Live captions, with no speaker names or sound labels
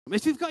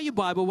If you've got your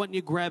Bible, why don't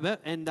you grab it?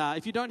 And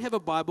if you don't have a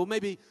Bible,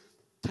 maybe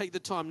take the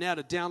time now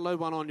to download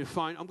one on your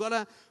phone.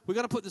 We're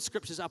gonna put the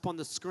scriptures up on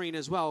the screen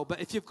as well.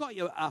 But if you've got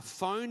your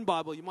phone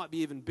Bible, you might be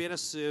even better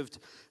served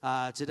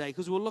today,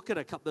 because we'll look at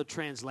a couple of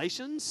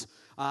translations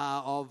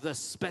of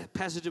this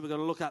passage that we're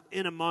going to look up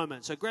in a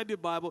moment. So grab your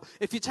Bible.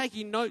 If you're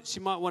taking notes,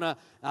 you might want to.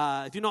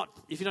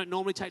 If you don't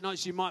normally take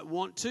notes, you might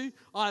want to.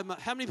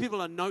 How many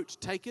people are note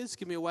takers?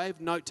 Give me a wave.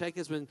 Note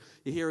takers. When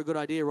you hear a good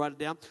idea, write it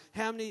down.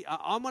 How many?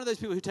 I'm one of those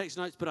people who takes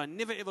notes, but I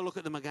never ever look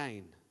at them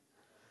again.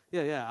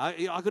 Yeah.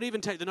 I could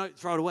even take the note,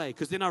 throw it away,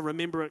 because then I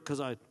remember it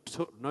because I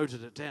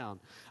noted it down.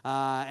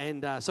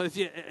 So if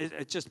you're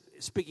just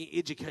speaking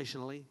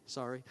educationally,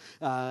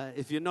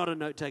 if you're not a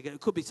note taker, it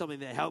could be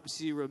something that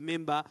helps you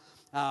remember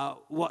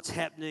what's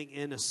happening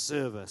in a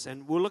service.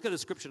 And we'll look at the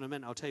scripture in a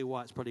minute. I'll tell you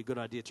why it's probably a good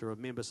idea to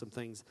remember some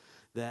things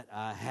that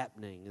are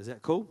happening. Is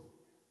that cool?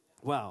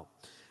 Wow.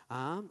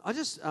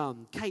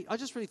 Kate, I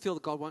just really feel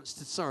that God wants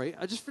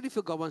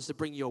to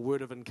bring you a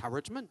word of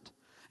encouragement.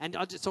 And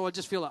I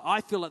just feel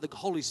like the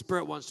Holy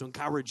Spirit wants to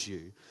encourage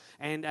you.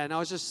 And I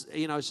was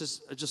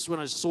just when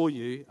I saw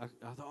you, I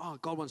thought, oh,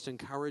 God wants to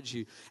encourage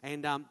you.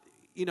 And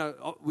we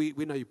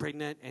know you're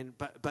pregnant,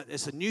 but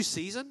it's a new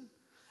season,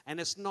 and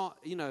it's not,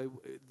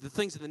 the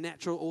things of the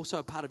natural also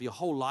a part of your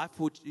whole life.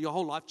 Your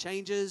whole life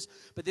changes,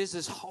 but there's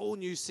this whole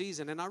new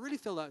season. And I really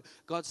feel like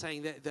God's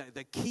saying that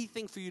the key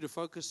thing for you to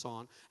focus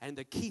on, and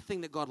the key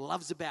thing that God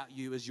loves about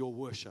you, is your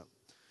worship.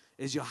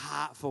 Is your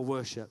heart for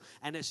worship.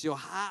 And it's your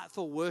heart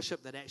for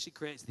worship that actually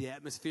creates the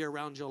atmosphere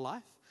around your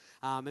life.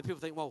 And people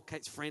think, well,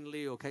 Kate's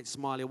friendly or Kate's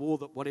smiley, or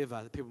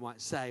whatever that people might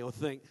say or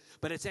think.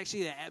 But it's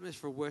actually the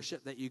atmosphere of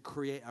worship that you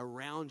create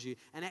around you.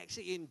 And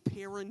actually in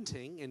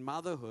parenting, in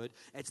motherhood,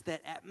 it's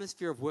that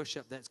atmosphere of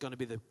worship that's going to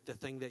be the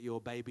thing that your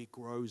baby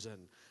grows in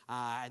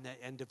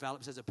and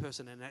develops as a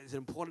person. And it's an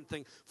important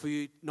thing for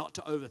you not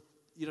to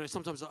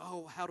sometimes,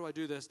 how do I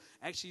do this?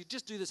 Actually, you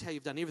just do this how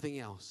you've done everything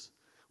else.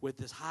 With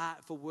this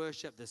heart for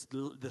worship, this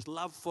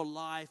love for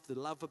life, the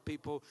love for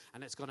people,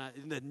 and it's gonna,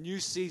 in the new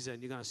season,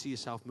 you're gonna see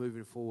yourself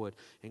moving forward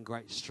in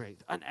great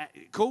strength. And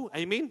cool,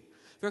 amen.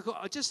 Very cool.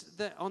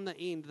 On the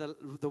end,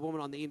 the woman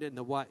on the end in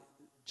the white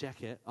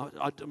jacket.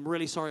 I'm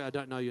really sorry, I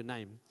don't know your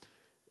name,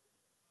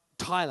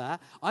 Tyler.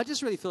 I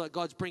just really feel like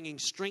God's bringing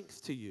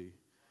strength to you,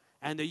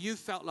 and that you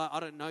felt like, I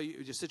don't know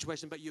your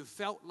situation, but you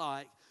felt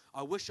like,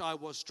 I wish I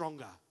was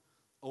stronger.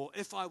 Or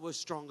if I was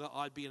stronger,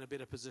 I'd be in a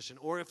better position.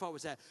 Or if I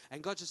was that.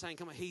 And God's just saying,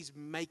 come on, He's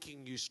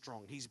making you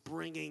strong. He's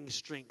bringing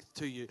strength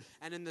to you.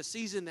 And in the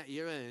season that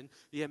you're in,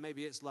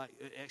 maybe it's like,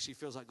 it actually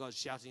feels like God's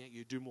shouting at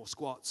you, do more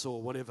squats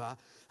or whatever.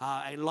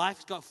 And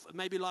life's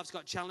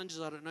got challenges.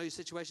 I don't know your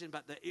situation,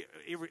 but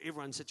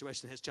everyone's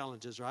situation has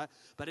challenges, right?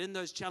 But in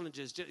those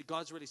challenges,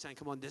 God's really saying,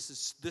 come on, this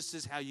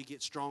is how you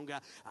get stronger.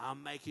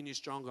 I'm making you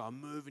stronger.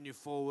 I'm moving you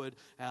forward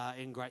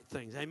in great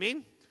things.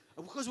 Amen?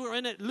 Because we're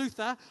in it,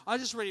 Luther, I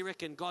just really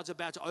reckon God's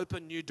about to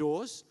open new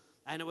doors.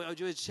 And we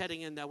were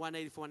chatting in the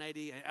 180 for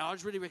 180. And I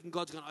just really reckon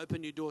God's going to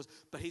open new doors.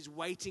 But He's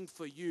waiting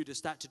for you to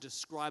start to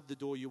describe the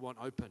door you want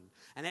open.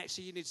 And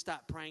actually, you need to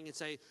start praying and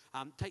say,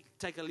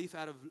 take a leaf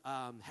out of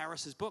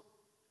Harris's book.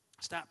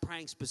 Start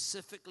praying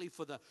specifically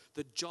for the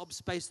job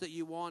space that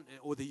you want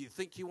or that you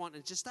think you want.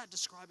 And just start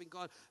describing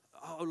God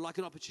like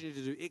an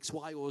opportunity to do X,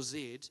 Y, or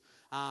Z.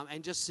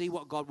 And just see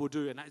what God will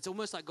do. And it's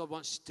almost like God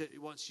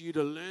wants you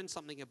to learn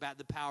something about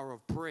the power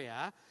of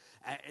prayer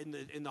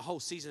in the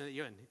whole season that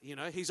you're in.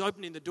 He's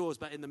opening the doors,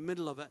 but in the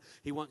middle of it,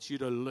 He wants you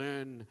to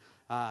learn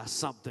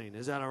something.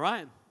 Is that all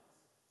right?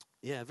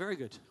 Yeah, very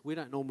good. We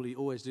don't normally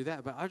always do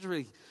that, but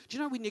do you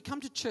know, when you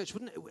come to church,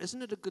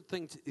 isn't it a good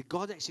thing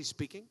God actually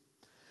speaking?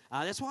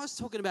 That's why I was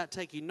talking about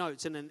taking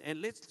notes,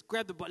 and let's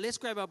grab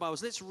our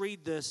Bibles. Let's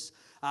read this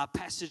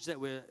passage that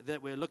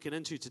we're looking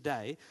into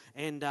today,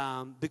 and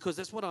because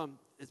it's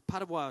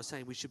part of why I was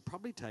saying we should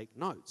probably take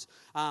notes.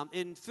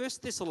 In 1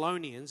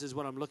 Thessalonians is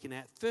what I'm looking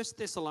at. 1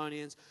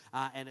 Thessalonians,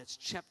 and it's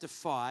chapter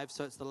 5,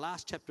 so it's the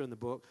last chapter in the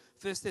book.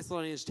 1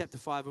 Thessalonians chapter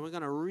 5, and we're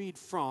going to read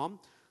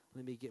from.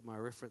 Let me get my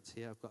reference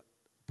here. I've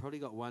probably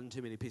got one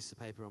too many pieces of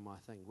paper on my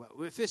thing.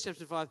 We're 1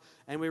 chapter 5,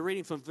 and we're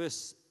reading from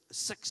verse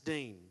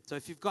 16. So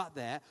if you've got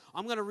that,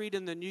 I'm going to read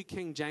in the New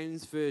King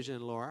James Version,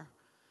 Laura.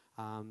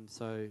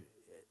 So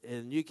in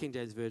the New King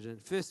James Version,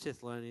 1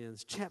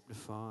 Thessalonians chapter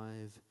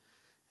 5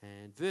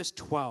 and verse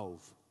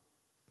 12.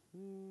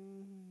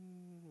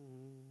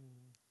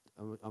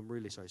 I'm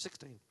really sorry,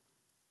 16.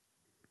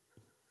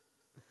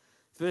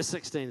 Verse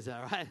 16, is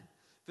that right?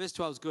 Verse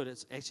 12 is good.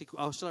 It's actually,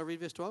 shall I read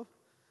verse 12?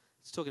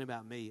 It's talking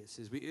about me. It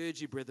says, we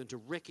urge you, brethren, to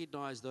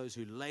recognize those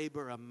who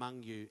labor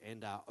among you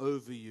and are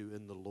over you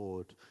in the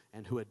Lord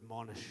and who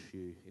admonish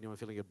you. Anyone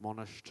feeling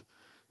admonished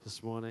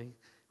this morning?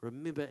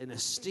 Remember and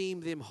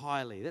esteem them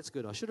highly. That's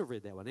good. I should have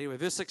read that one. Anyway,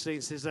 verse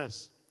 16 says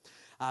this.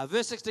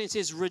 Verse 16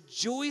 says,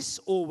 rejoice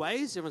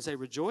always. Everyone say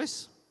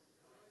rejoice.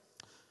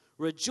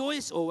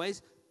 Rejoice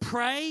always.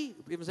 Pray.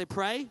 Everyone say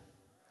pray.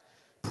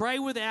 Pray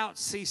without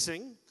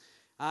ceasing.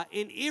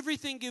 In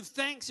everything give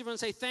thanks. Everyone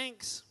say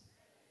thanks.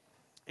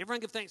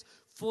 Everyone give thanks,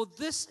 For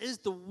this is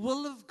the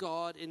will of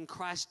God in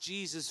Christ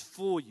Jesus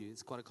for you.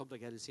 It's quite a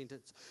complicated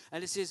sentence.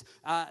 And it says,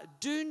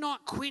 do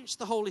not quench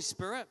the Holy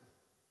Spirit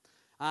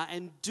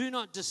and do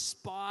not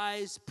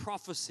despise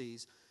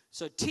prophecies.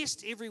 So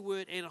test every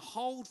word and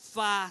hold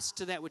fast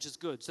to that which is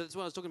good. So that's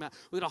what I was talking about.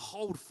 We're going to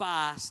hold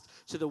fast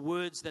to the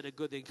words that are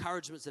good, the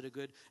encouragements that are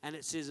good. And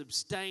it says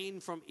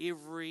abstain from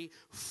every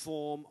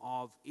form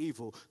of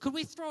evil. Could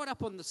we throw it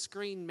up on the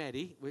screen,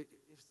 Maddie?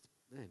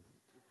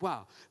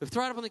 Wow.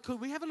 Throw it up on the, could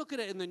we have a look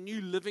at it in the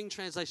New Living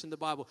Translation of the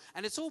Bible?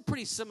 And it's all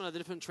pretty similar, the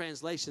different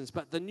translations.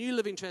 But the New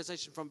Living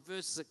Translation from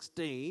verse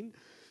 16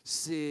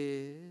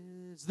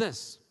 says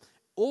this.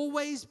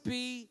 Always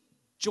be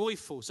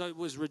joyful. So it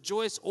was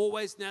rejoice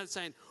always. Now it's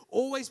saying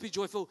always be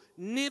joyful.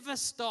 Never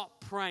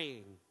stop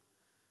praying.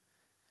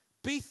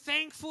 Be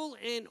thankful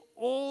in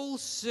all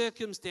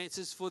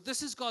circumstances, for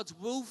this is God's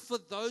will for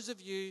those of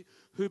you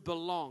who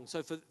belong.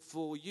 So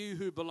for you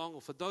who belong,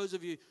 or for those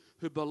of you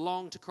who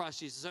belong to Christ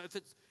Jesus. So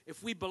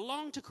if we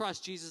belong to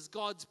Christ Jesus,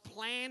 God's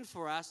plan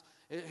for us,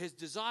 his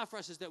desire for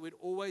us is that we'd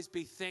always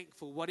be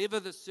thankful, whatever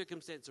the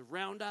circumstance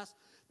around us.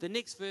 The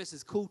next verse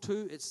is cool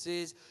too. It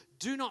says,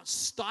 do not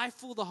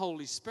stifle the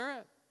Holy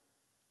Spirit.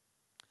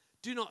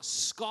 Do not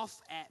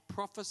scoff at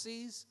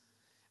prophecies.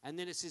 And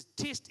then it says,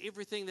 test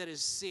everything that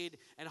is said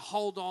and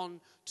hold on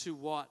to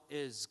what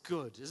is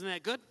good. Isn't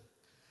that good?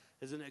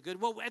 Isn't it good?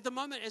 Well, at the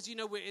moment, as you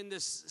know, we're in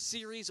this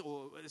series,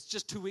 or it's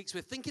just 2 weeks,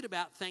 we're thinking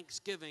about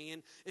Thanksgiving.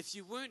 And if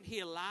you weren't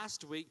here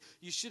last week,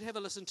 you should have a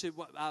listen to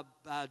what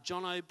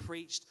Jono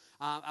preached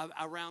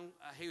around.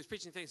 He was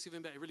preaching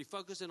Thanksgiving, but really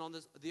focusing on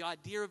the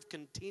idea of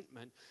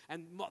contentment.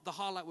 And the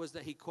highlight was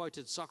that he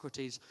quoted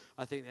Socrates.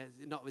 I think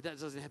that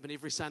doesn't happen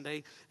every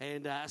Sunday.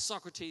 And a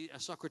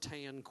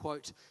Socratean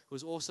quote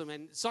was awesome.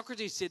 And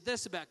Socrates said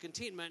this about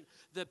contentment: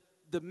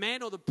 the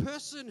man or the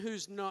person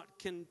who's not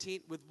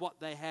content with what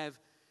they have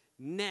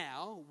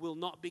now will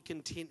not be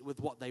content with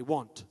what they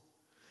want.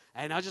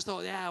 And I just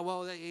thought, yeah,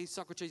 well,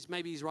 Socrates,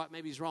 maybe he's right,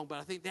 maybe he's wrong, but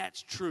I think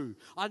that's true.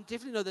 I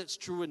definitely know that's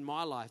true in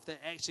my life,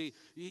 that actually,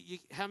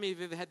 how many of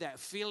you have ever had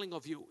that feeling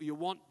of you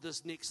want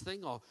this next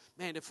thing? Or,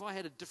 man, if I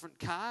had a different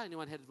car,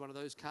 anyone had one of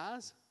those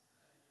cars?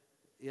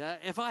 Yeah,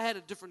 if I had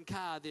a different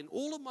car, then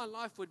all of my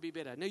life would be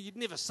better. Now, you'd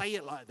never say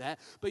it like that,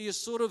 but you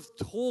sort of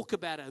talk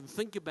about it and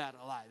think about it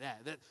like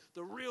that. That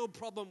the real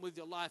problem with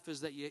your life is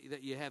that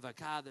you have a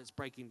car that's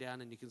breaking down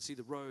and you can see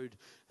the road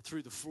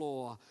through the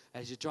floor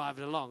as you're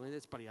driving along, and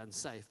that's pretty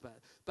unsafe.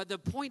 But the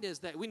point is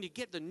that when you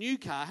get the new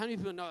car, how many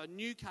people know a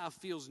new car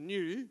feels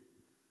new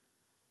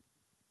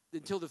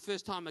until the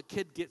first time a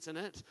kid gets in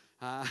it?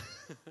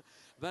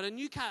 But a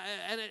new car,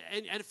 and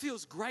it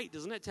feels great,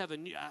 doesn't it, to have a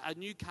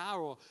new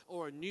car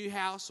or a new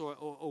house or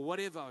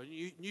whatever. A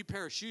new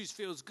pair of shoes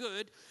feels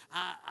good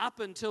up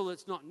until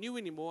it's not new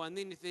anymore. And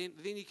then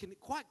you can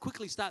quite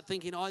quickly start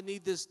thinking, I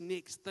need this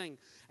next thing.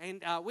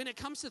 And when it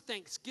comes to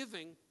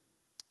Thanksgiving,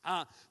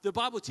 the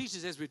Bible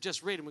teaches, as we've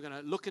just read, and we're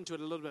going to look into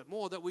it a little bit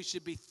more, that we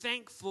should be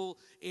thankful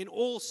in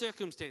all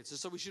circumstances.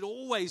 So we should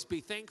always be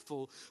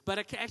thankful. But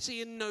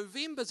actually in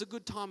November is a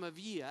good time of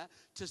year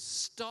to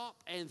stop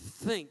and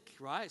think,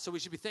 right? So we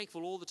should be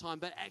thankful all the time.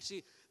 But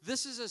actually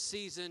this is a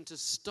season to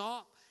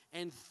stop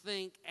and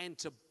think and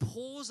to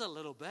pause a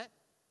little bit,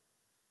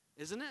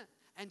 isn't it?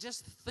 And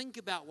just think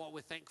about what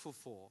we're thankful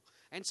for.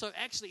 And so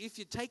actually, if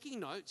you're taking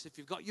notes, if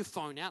you've got your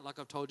phone out, like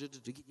I've told you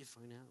to get your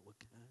phone out,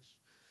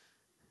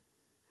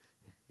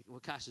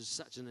 Wakash is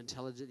such an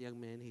intelligent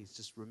young man. He's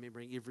just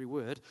remembering every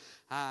word.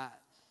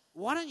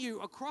 Why don't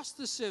you, across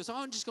the service,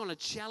 I'm just going to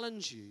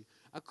challenge you,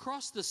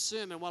 across the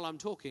sermon while I'm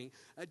talking,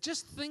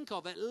 just think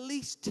of at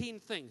least 10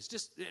 things.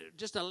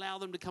 Just allow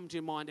them to come to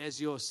your mind as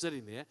you're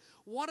sitting there.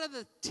 What are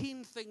the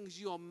 10 things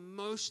you're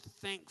most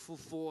thankful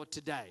for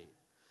today?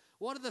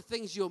 What are the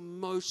things you're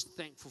most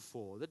thankful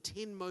for? The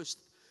 10 most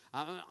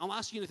I'm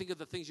asking you to think of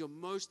the things you're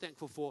most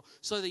thankful for,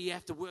 so that you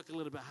have to work a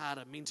little bit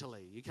harder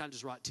mentally. You can't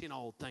just write 10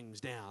 old things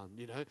down,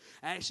 you know.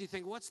 Actually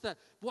think, what's the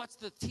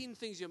 10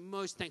 things you're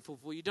most thankful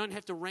for? You don't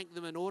have to rank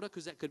them in order,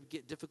 because that could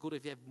get difficult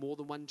if you have more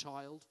than one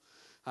child.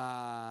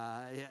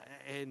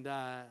 And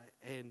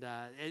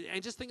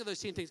just think of those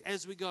 10 things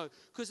as we go,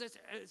 because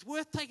it's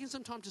worth taking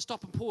some time to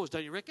stop and pause,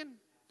 don't you reckon?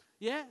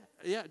 Yeah.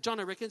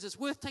 Jono reckons it's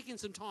worth taking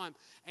some time.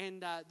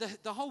 And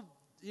the whole,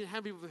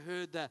 how many people have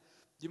heard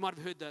you might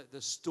have heard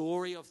the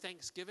story of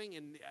Thanksgiving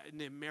in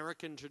the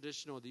American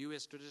tradition or the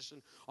U.S.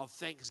 tradition of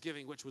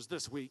Thanksgiving, which was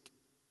this week.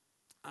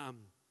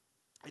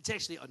 It's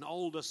actually an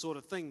older sort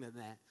of thing than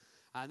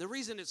that. The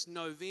reason it's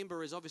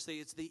November is obviously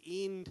it's the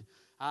end.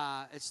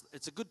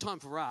 It's a good time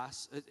for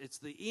us. It's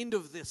the end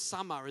of the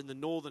summer in the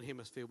northern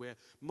hemisphere, where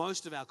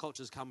most of our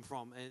cultures come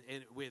from,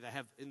 and where they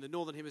have in the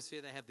northern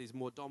hemisphere they have these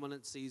more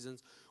dominant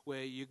seasons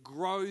where you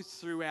grow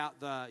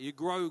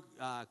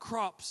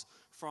crops.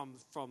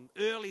 From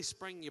early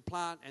spring you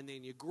plant, and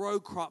then you grow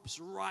crops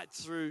right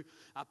through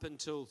up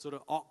until sort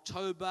of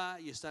October.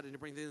 You're starting to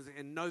bring things,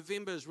 and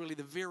November is really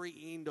the very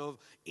end of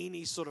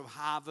any sort of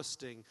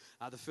harvesting.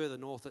 The further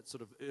north it's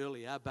sort of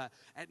earlier, but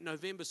at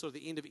November sort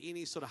of the end of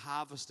any sort of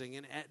harvesting.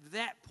 And at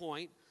that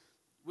point,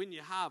 when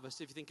you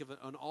harvest, if you think of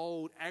an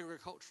old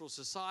agricultural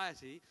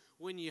society,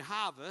 when you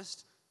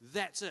harvest,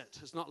 that's it.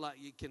 It's not like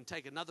you can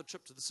take another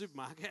trip to the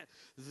supermarket.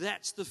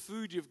 That's the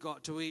food you've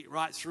got to eat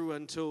right through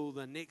until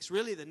the next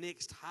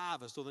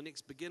harvest, or the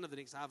next beginning of the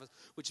next harvest,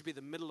 which would be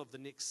the middle of the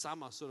next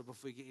summer, sort of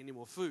before you get any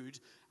more food.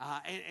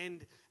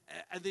 And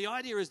the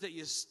idea is that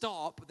you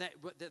stop,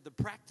 that the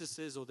practice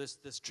is, or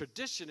this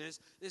tradition is,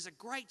 there's a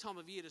great time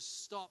of year to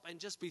stop and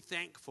just be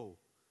thankful.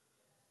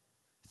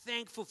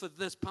 Thankful for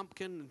this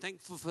pumpkin, and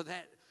thankful for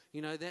that,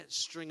 that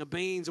string of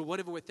beans, or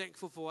whatever we're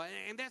thankful for.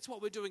 And that's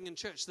what we're doing in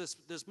church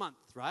this month,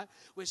 right?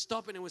 We're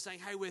stopping and we're saying,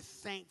 hey, we're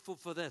thankful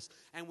for this.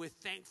 And we're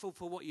thankful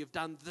for what you've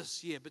done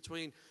this year,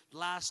 between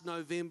last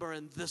November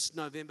and this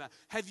November.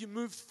 Have you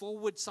moved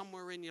forward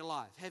somewhere in your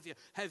life?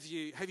 Have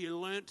you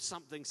learned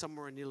something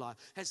somewhere in your life?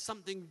 Has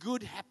something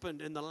good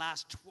happened in the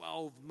last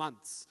 12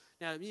 months?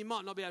 Now, you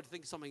might not be able to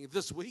think of something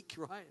this week,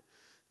 right?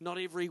 Not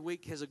every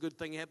week has a good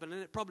thing happen,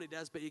 and it probably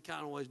does, but you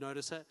can't always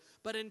notice it.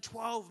 But in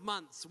 12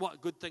 months,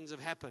 what good things have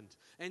happened?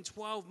 In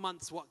 12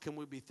 months, what can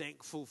we be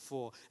thankful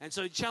for? And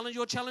so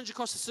your challenge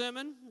across the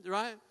sermon,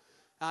 right?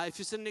 If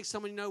you're sitting next to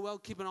someone you know well,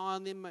 keep an eye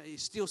on them.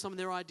 Steal some of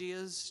their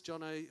ideas.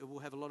 Jono will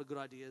have a lot of good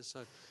ideas,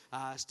 so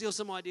steal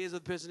some ideas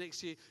of the person next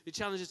to you. Your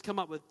challenge is to come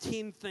up with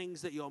 10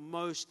 things that you're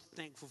most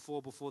thankful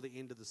for before the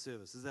end of the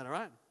service. Is that all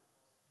right?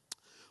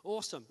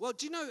 Awesome. Well,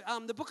 do you know,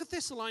 the book of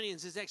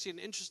Thessalonians is actually an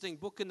interesting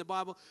book in the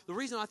Bible. The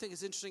reason I think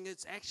it's interesting,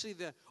 it's actually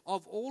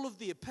of all of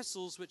the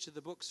epistles, which are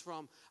the books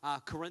from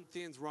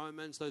Corinthians,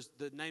 Romans,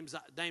 the names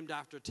named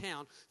after a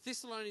town,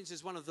 Thessalonians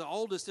is one of the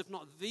oldest, if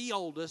not the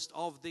oldest,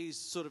 of these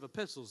sort of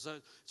epistles. So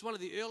it's one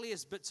of the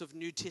earliest bits of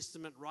New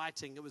Testament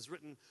writing. It was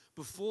written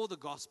before the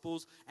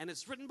Gospels, and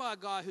it's written by a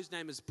guy whose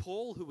name is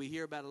Paul, who we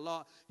hear about a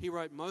lot. He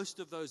wrote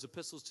most of those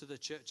epistles to the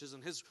churches,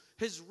 and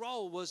his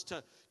role was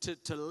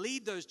to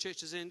lead those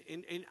churches in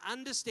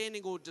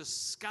understanding or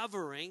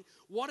discovering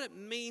what it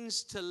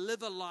means to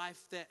live a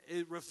life that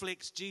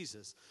reflects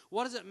Jesus.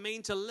 What does it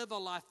mean to live a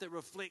life that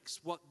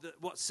reflects what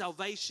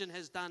salvation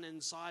has done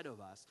inside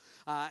of us?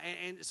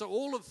 And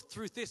so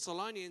through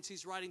Thessalonians,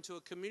 he's writing to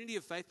a community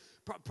of faith,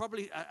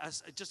 probably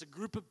just a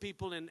group of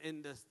people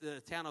in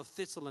the town of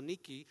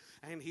Thessaloniki,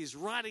 and he's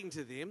writing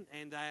to them,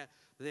 and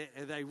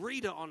they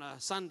read it on a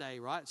Sunday,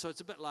 right? So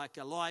it's a bit like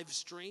a live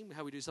stream,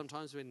 how we do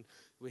sometimes when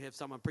we have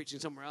someone preaching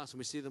somewhere else and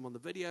we see them on the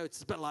video.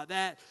 It's a bit like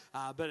that,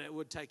 but it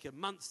would take a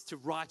month to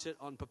write it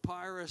on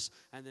papyrus,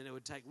 and then it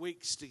would take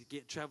weeks to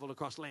get travel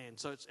across land.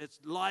 So it's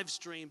live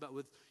stream, but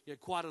with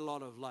quite a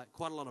lot of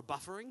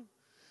buffering.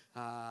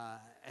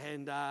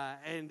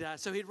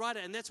 So he'd write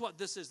it, and that's what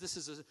this is. This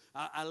is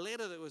a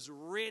letter that was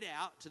read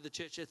out to the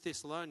church at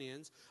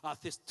Thessalonians,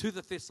 to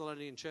the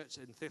Thessalonian church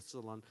in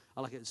Thessalon.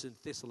 I like it. It's in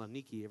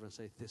Thessaloniki. Everyone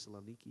say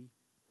Thessaloniki.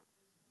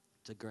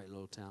 It's a great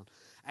little town.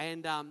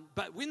 And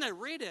but when they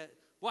read it,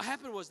 what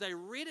happened was they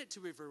read it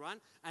to everyone,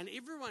 and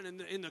everyone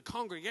in the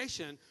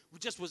congregation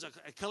just was a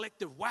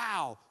collective,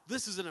 wow,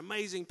 this is an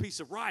amazing piece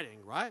of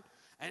writing, right?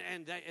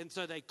 And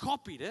so they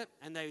copied it,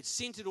 and they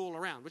sent it all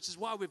around, which is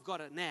why we've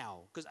got it now,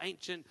 because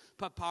ancient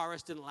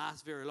papyrus didn't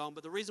last very long.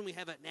 But the reason we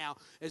have it now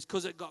is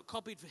because it got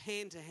copied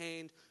hand to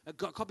hand. It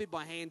got copied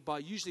by hand,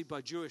 usually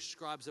by Jewish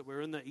scribes that were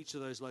in each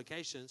of those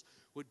locations,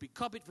 would be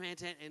copied from hand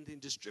to hand and then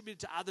distributed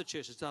to other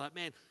churches. So like,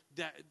 man,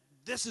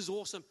 this is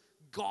awesome.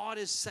 God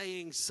is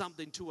saying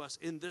something to us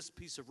in this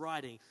piece of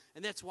writing.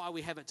 And that's why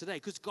we have it today,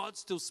 because God's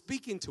still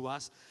speaking to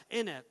us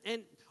in it.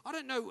 And I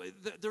don't know,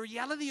 the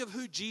reality of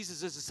who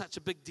Jesus is such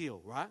a big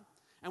deal, right?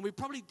 And we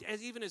probably,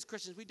 even as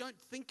Christians, we don't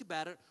think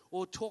about it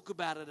or talk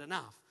about it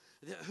enough.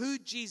 Who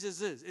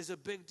Jesus is a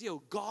big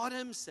deal. God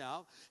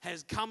himself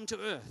has come to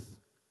earth.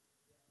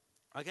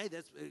 Okay,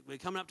 we're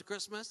coming up to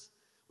Christmas.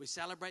 We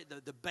celebrate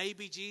the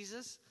baby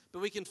Jesus,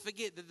 but we can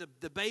forget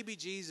that the baby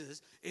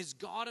Jesus is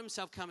God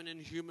himself coming in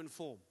human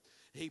form.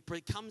 He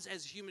comes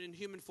as human in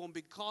human form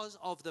because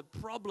of the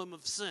problem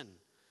of sin.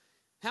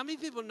 How many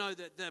people know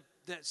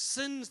that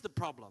sin's the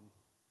problem?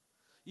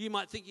 You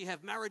might think you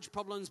have marriage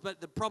problems,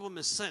 but the problem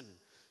is sin.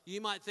 You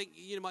might think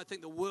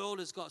the world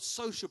has got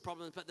social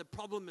problems, but the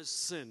problem is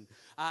sin.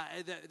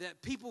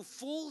 That people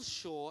fall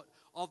short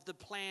of the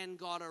plan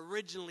God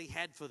originally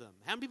had for them.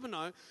 How many people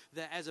know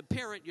that as a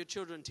parent, your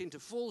children tend to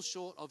fall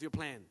short of your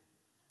plan?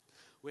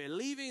 We're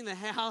leaving the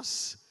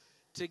house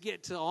to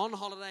get on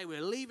holiday.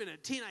 We're leaving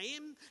at 10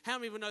 a.m. How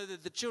many people know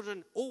that the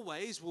children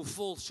always will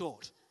fall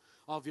short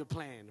of your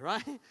plan,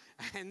 right?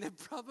 And the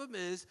problem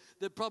is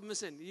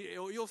sin.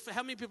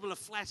 How many people are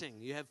flatting?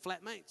 You have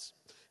flatmates.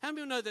 How many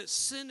people know that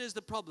sin is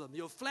the problem?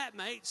 Your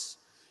flatmates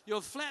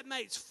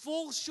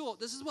fall short.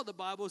 This is what the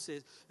Bible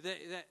says,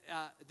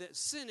 that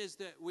sin is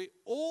that we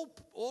all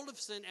have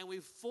sinned and we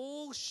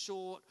fall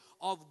short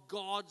of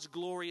God's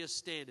glorious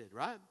standard,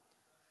 right?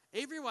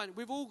 Everyone,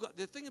 we've all got,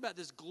 the thing about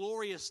this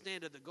glorious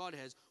standard that God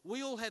has,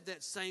 we all have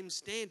that same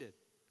standard.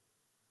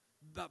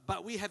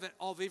 But we have it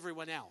of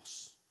everyone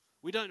else.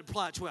 We don't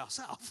apply it to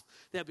ourselves.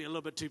 That'd be a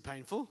little bit too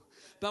painful.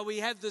 But we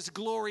have this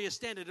glorious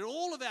standard. And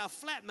all of our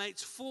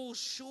flatmates fall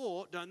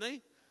short, don't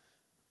they?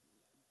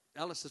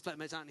 Alistair's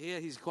flatmates aren't here.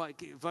 He's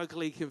quite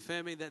vocally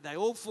confirming that they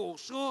all fall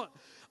short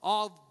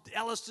of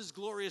Alistair's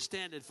glorious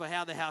standard for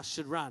how the house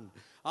should run.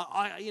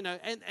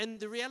 And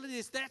the reality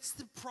is that's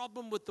the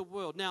problem with the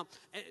world. Now,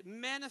 it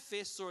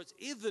manifests, or it's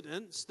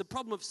evidence. The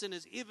problem of sin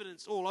is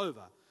evidence all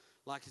over.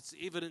 Like it's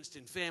evidenced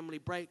in family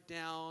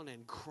breakdown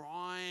and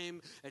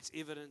crime. It's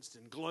evidenced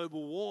in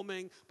global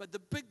warming. But the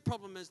big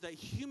problem is that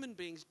human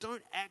beings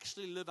don't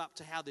actually live up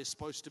to how they're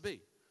supposed to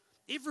be.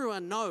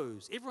 Everyone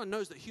knows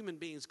that human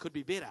beings could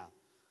be better.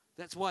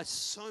 That's why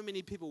so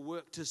many people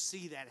work to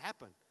see that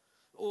happen.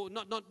 Or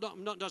not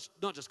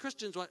just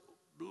Christians, right?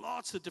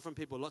 Lots of different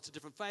people, lots of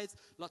different faiths,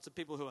 lots of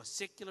people who are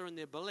secular in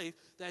their belief.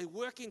 They're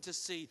working to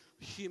see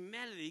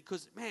humanity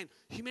because, man,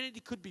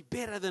 humanity could be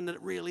better than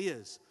it really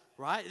is.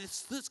 Right?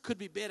 This could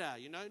be better,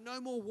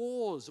 no more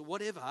wars or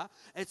whatever.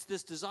 It's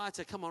this desire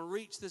to come on,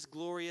 reach this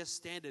glorious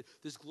standard,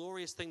 this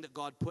glorious thing that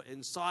God put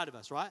inside of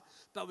us, right?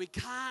 But we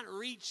can't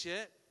reach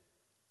it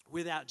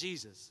without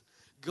Jesus.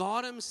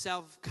 God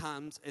himself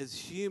comes as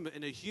human,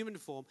 in a human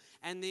form,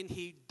 and then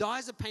he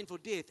dies a painful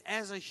death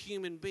as a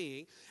human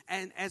being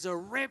and as a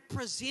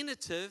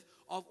representative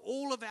of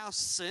all of our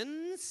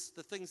sins,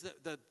 the things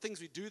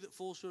we do that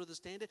fall short of the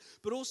standard,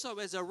 but also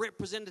as a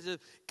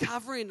representative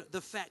covering the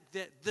fact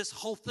that this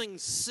whole thing,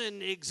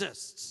 sin,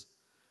 exists,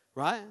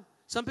 right?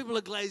 Some people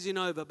are glazing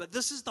over, but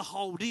this is the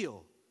whole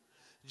deal.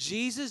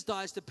 Jesus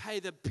dies to pay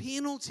the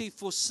penalty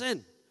for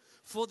sin,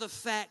 for the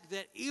fact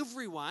that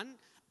everyone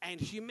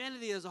and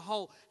humanity as a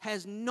whole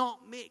has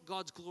not met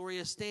God's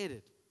glorious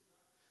standard.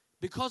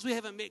 Because we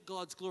haven't met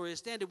God's glorious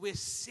standard, we're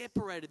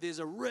separated. There's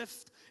a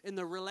rift in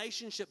the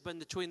relationship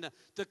between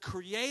the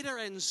creator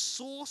and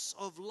source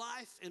of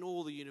life in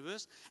all the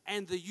universe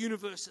and the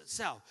universe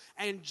itself.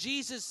 And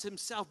Jesus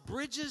himself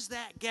bridges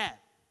that gap,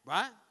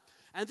 right?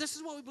 And this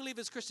is what we believe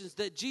as Christians,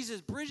 that Jesus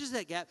bridges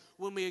that gap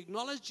when we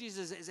acknowledge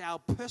Jesus as our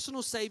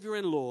personal Savior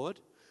and Lord,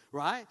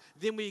 right?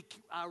 Then we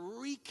are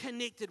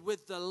reconnected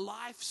with the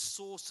life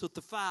source of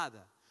the Father.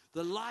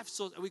 The life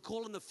source, we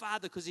call him the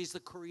Father because he's the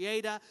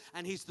creator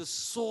and he's the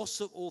source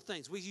of all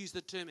things. We use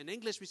the term, in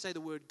English we say the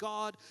word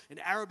God. In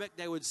Arabic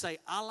they would say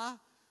Allah,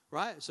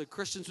 right? So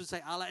Christians would say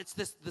Allah. It's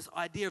this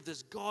idea of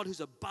this God who's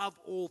above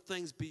all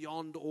things,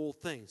 beyond all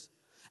things.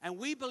 And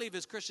we believe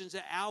as Christians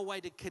that our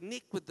way to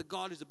connect with the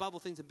God who's above all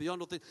things and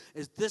beyond all things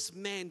is this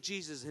man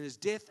Jesus, and his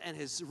death and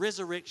his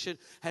resurrection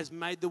has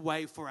made the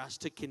way for us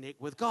to connect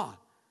with God.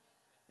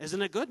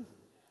 Isn't it good?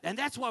 And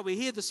that's why we're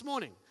here this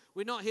morning.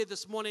 We're not here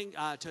this morning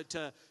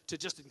to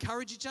just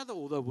encourage each other,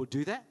 although we'll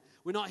do that.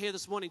 We're not here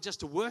this morning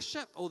just to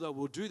worship, although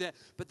we'll do that.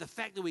 But the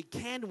fact that we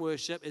can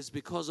worship is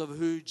because of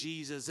who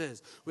Jesus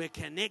is. We're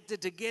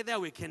connected together.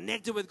 We're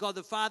connected with God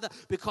the Father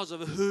because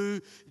of who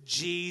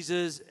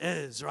Jesus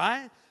is,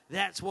 right?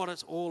 That's what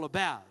it's all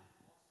about,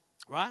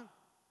 right?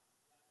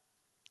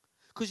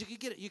 Because you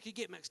could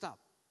get mixed up.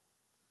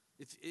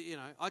 If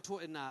I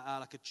taught in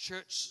like a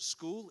church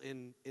school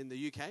in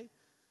the UK.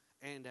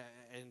 And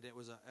it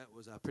was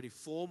a pretty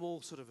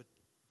formal sort of a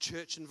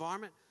church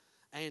environment.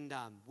 And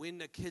when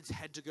the kids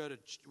had to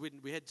when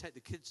we had to take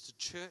the kids to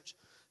church,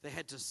 they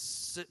had to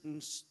sit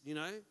in sort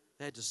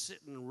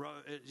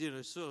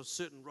of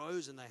certain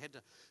rows, and they had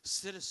to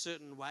sit a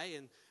certain way,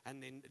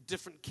 and then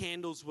different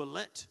candles were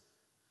lit,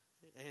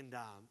 and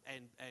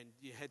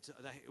you had to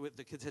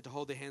the kids had to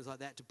hold their hands like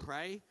that to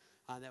pray.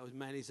 That was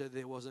mainly so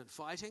there wasn't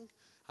fighting.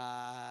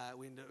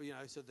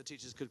 So the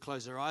teachers could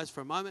close their eyes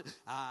for a moment,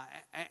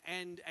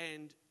 and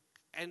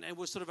it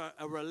was sort of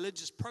a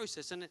religious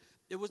process, and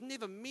it was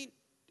never meant.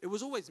 It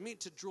was always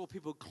meant to draw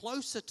people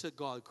closer to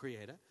God,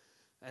 Creator,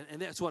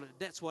 and that's what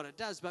it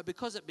does. But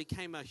because it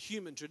became a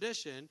human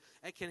tradition,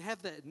 it can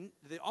have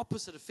the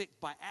opposite effect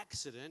by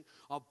accident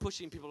of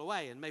pushing people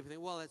away and making them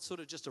think, well, that's sort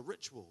of just a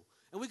ritual.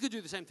 And we could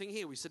do the same thing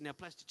here. We sit in our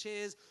plastic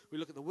chairs. We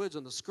look at the words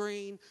on the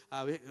screen.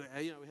 We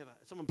have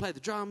someone play the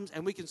drums,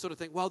 and we can sort of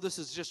think, well, this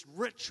is just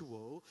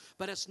ritual.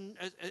 But it's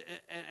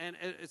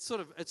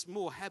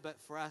more habit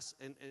for us.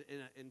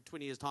 In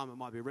 20 years' time, it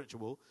might be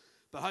ritual.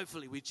 But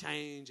hopefully we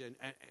change and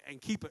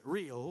keep it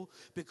real,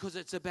 because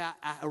it's about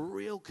a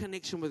real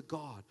connection with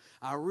God,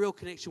 a real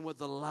connection with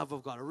the love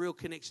of God, a real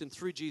connection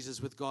through Jesus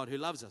with God who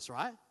loves us,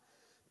 right?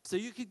 So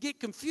you could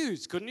get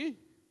confused, couldn't you?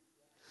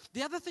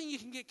 The other thing you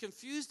can get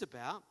confused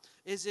about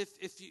is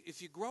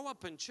if you grow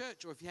up in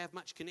church, or if you have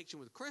much connection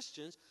with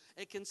Christians,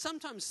 it can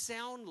sometimes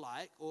sound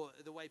like, or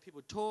the way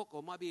people talk,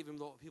 or maybe even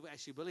what people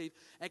actually believe,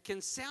 it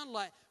can sound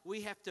like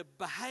we have to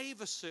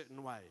behave a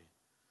certain way.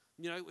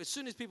 As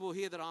soon as people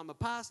hear that I'm a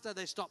pastor,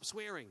 they stop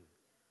swearing.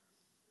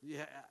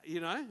 Yeah,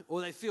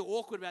 or they feel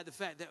awkward about the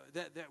fact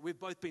that we've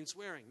both been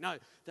swearing. No,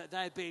 that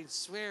they've been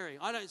swearing.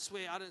 I don't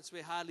swear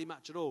hardly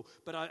much at all,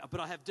 but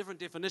I have different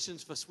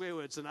definitions for swear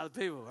words than other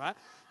people, right?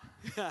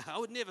 I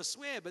would never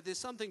swear, but there's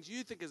some things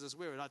you think is a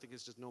swear word. I think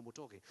it's just normal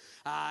talking.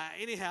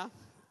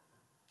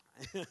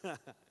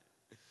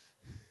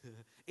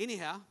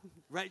 Anyhow,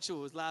 Rachel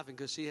was laughing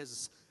because she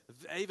has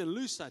an even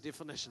looser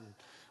definition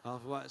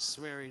of what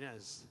swearing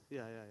is.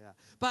 Yeah.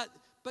 But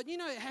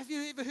have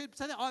you ever heard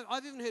say that?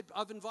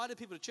 I've invited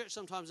people to church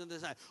sometimes, and they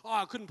say, "Oh,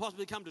 I couldn't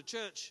possibly come to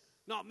church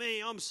not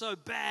me, I'm so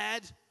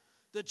bad,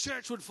 the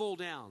church would fall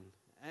down.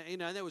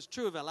 That was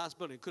true of our last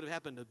building. It could have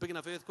happened, a big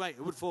enough earthquake,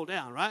 it would fall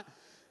down, right?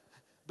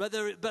 But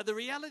the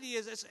reality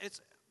is,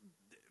 it's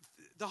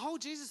the whole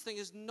Jesus thing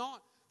is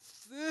not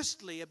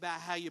firstly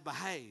about how you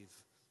behave.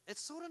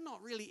 It's sort of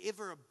not really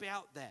ever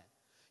about that.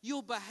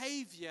 Your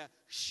behavior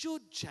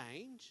should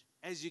change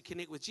as you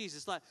connect with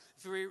Jesus. Like,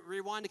 if we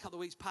rewind a couple of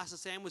weeks, Pastor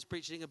Sam was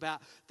preaching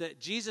about that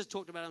Jesus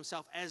talked about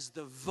himself as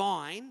the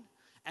vine,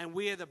 and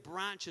we are the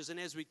branches. And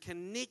as we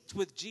connect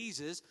with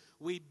Jesus,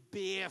 we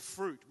bear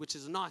fruit, which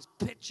is a nice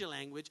picture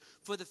language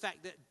for the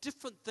fact that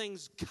different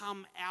things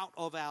come out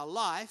of our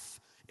life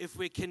if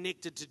we're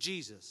connected to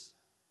Jesus,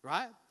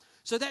 right?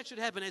 So that should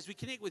happen. As we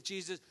connect with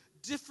Jesus,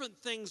 different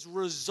things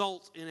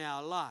result in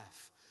our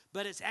life.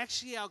 But it's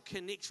actually our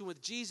connection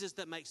with Jesus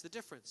that makes the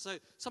difference.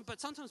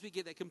 But sometimes we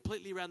get that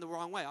completely around the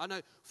wrong way. I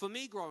know for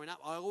me growing up,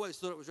 I always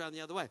thought it was around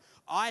the other way.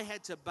 I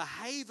had to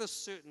behave a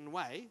certain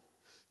way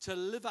to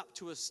live up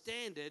to a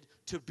standard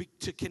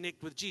to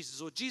connect with Jesus.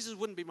 Or Jesus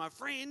wouldn't be my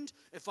friend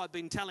if I'd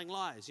been telling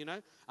lies,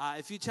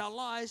 If you tell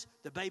lies,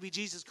 the baby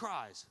Jesus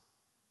cries.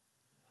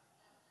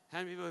 How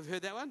many people have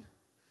heard that one?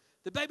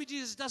 The baby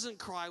Jesus doesn't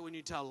cry when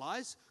you tell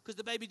lies because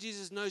the baby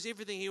Jesus knows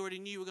everything he already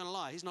knew you were going to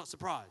lie. He's not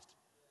surprised.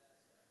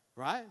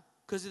 Right?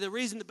 Because the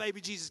reason the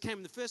baby Jesus came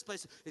in the first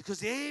place is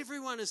because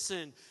everyone has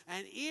sinned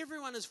and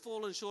everyone has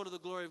fallen short of the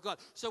glory of God.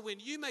 So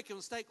when you make a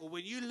mistake or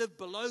when you live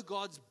below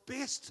God's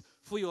best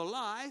for your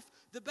life,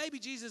 the baby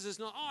Jesus is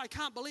not, I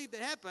can't believe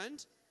that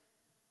happened.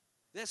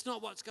 That's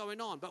not what's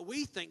going on. But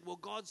we think, well,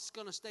 God's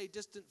going to stay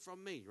distant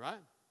from me,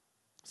 right?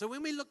 So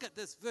when we look at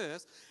this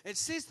verse, it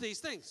says these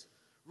things.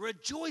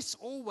 Rejoice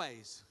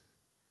always.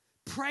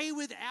 Pray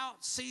without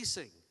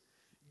ceasing.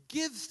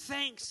 Give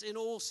thanks in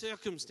all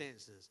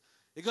circumstances.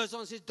 It goes on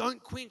and says,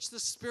 don't quench the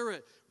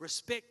spirit.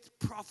 Respect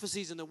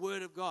prophecies and the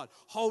word of God.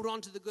 Hold on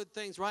to the good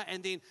things, right?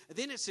 And then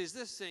it says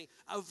this thing,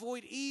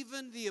 avoid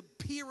even the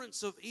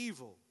appearance of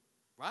evil,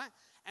 right?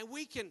 And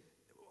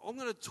I'm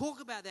going to talk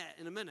about that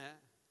in a minute.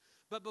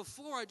 But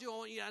before I do, I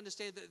want you to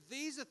understand that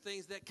these are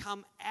things that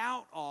come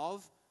out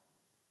of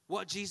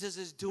what Jesus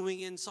is doing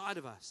inside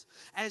of us.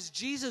 As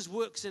Jesus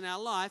works in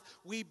our life,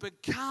 we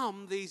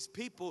become these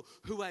people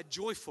who are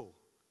joyful.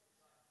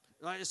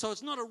 Right? So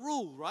it's not a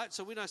rule, right?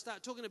 So we don't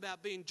start talking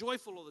about being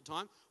joyful all the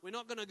time. We're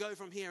not going to go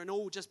from here and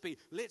all just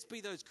let's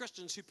be those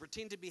Christians who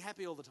pretend to be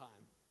happy all the time.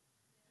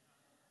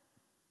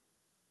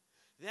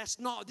 That's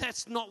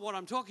not what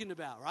I'm talking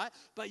about, right?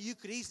 But you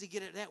could easily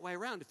get it that way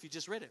around if you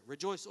just read it.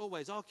 Rejoice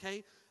always.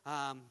 Okay.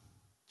 Don't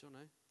know.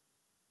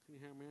 Can you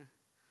hear me?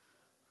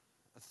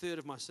 A third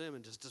of my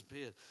sermon just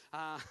disappeared.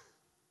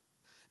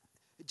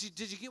 Did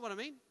you get what I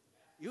mean?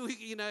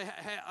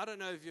 I don't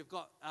know if you've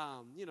got,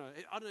 I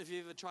don't know if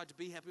you've ever tried to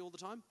be happy all the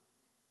time.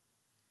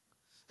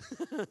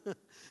 And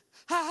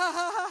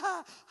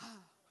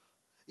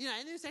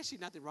there's actually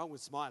nothing wrong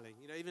with smiling.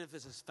 Even if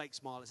it's a fake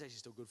smile, it's actually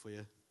still good for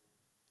you.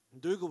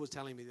 Dougal was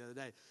telling me the other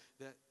day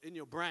that in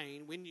your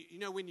brain, when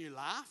you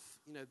laugh,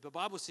 the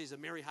Bible says a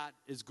merry heart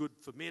is good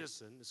for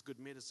medicine. It's good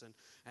medicine.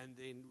 And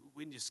then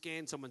when you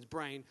scan someone's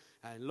brain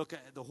and look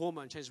at the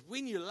hormone changes,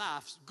 when you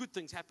laugh, good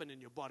things happen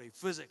in your body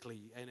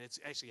physically, and it's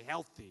actually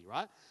healthy,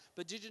 right?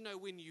 But did you know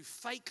when you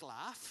fake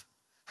laugh,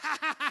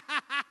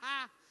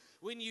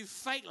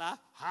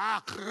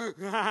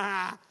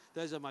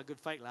 those are my good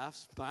fake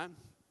laughs, but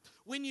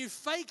when you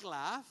fake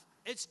laugh,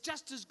 it's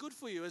just as good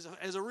for you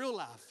as a real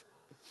laugh.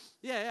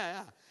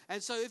 Yeah.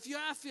 And so if you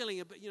are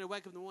feeling a bit, wake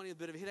up in the morning with a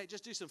bit of a headache,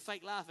 just do some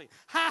fake laughing.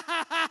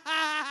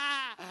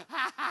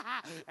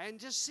 And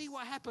just see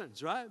what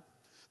happens, right?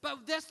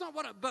 But that's not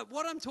but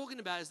what I'm talking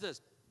about is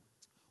this.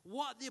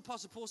 What the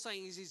Apostle Paul's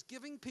saying is he's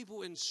giving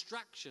people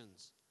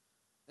instructions.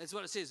 That's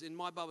what it says. In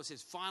my Bible it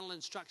says final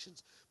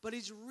instructions. But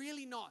he's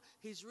really not.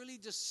 He's really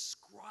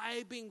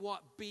describing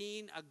what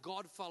being a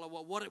God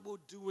follower, what it will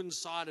do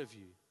inside of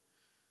you.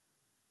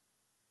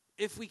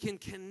 If we can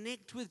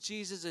connect with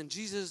Jesus and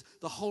Jesus,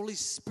 the Holy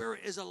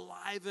Spirit is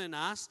alive in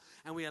us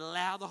and we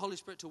allow the Holy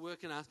Spirit to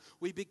work in us,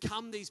 we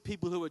become these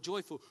people who are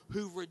joyful,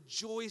 who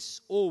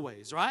rejoice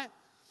always, right?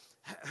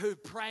 Who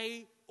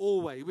pray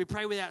always. We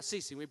pray without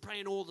ceasing. We're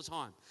praying all the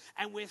time.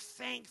 And we're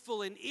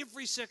thankful in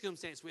every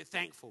circumstance. We're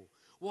thankful.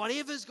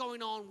 Whatever's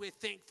going on, we're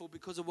thankful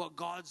because of what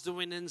God's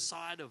doing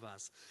inside of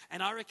us.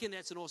 And I reckon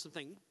that's an awesome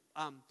thing.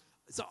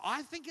 So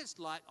I think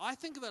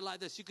of it like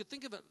this. You could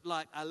think of it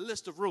like a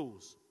list of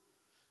rules.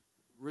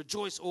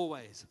 Rejoice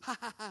always.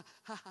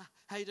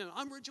 How you doing?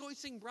 I'm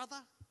rejoicing, brother.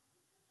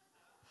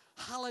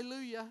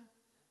 Hallelujah.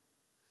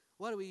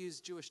 Why do we use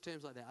Jewish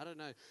terms like that? I don't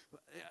know.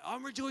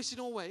 I'm rejoicing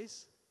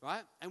always,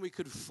 right? And we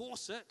could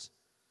force it,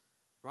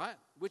 right?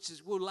 Which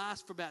will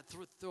last for about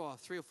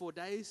 3 or 4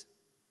 days.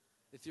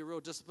 If you're real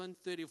disciplined,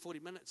 30 or 40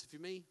 minutes if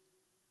you're me.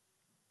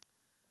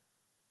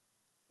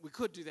 We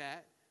could do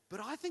that. But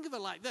I think of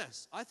it like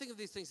this. I think of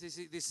these things.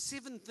 There's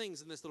 7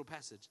 things in this little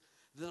passage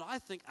that I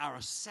think are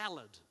a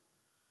salad,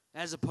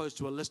 as opposed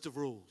to a list of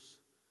rules.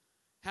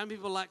 How many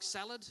people like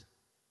salad?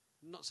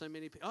 Not so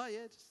many people. Oh,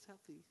 yeah, just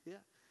healthy. Yeah.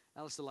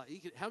 Alistair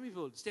how many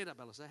people, stand up,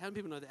 Alistair. How many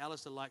people know that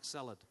Alistair likes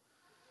salad?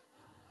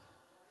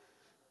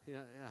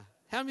 yeah.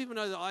 How many people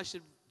know that I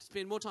should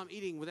spend more time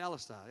eating with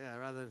Alistair? Yeah,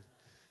 rather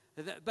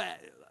than...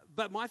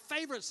 But my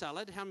favorite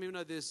salad, how many people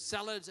know there's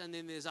salads and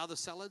then there's other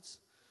salads?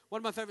 One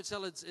of my favorite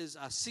salads is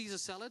a Caesar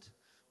salad,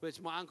 which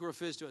my uncle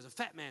refers to as a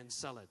fat man's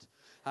salad.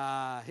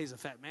 He's a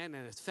fat man,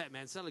 and it's a fat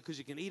man's salad because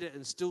you can eat it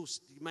and still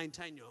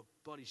maintain your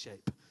body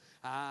shape.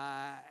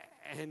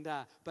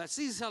 But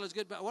Caesar salad is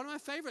good. But one of my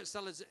favorite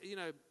salads,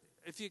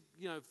 if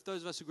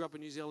those of us who grew up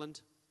in New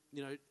Zealand,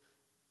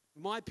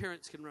 my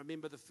parents can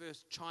remember the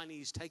first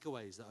Chinese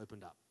takeaways that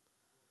opened up.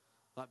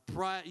 Like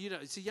prior,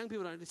 see, young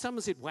people don't.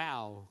 Someone said,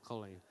 "Wow,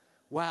 Colleen,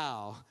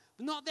 wow."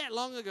 But not that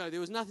long ago, there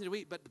was nothing to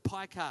eat but the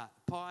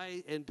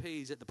pie and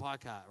peas at the pie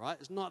cart, right?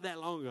 It's not that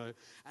long ago.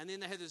 And then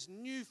they had this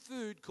new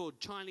food called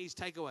Chinese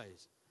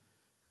takeaways.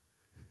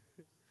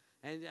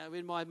 And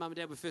when my mum and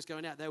dad were first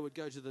going out, they would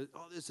go to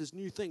there's this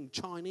new thing,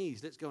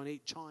 Chinese. Let's go and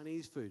eat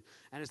Chinese food.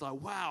 And it's like,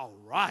 wow,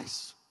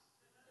 rice.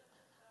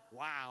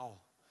 Wow.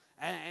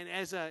 And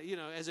as a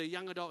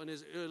young adult in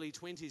his early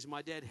 20s,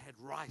 my dad had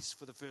rice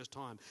for the first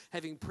time,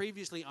 having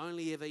previously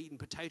only ever eaten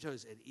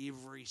potatoes at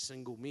every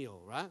single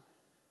meal, right?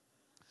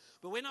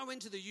 But when I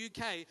went to the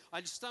UK,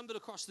 I stumbled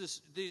across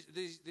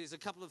there's a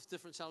couple of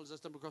different salads I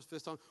stumbled across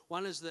first time.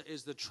 One is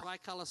the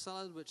tricolour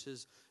salad, which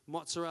is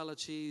mozzarella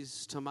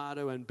cheese,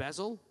 tomato, and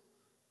basil.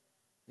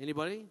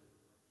 Anybody?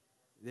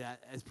 Yeah,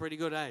 it's pretty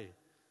good, eh?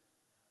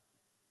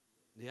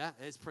 Yeah,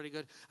 it's pretty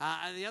good.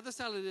 And the other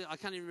salad, I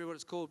can't even remember what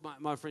it's called.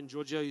 My friend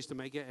Giorgio used to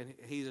make it, and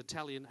he's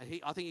Italian.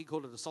 I think he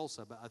called it a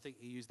salsa, but I think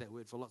he used that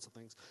word for lots of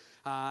things.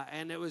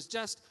 And it was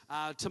just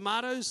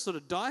tomatoes sort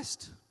of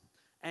diced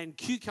and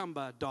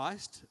cucumber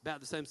diced, about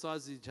the same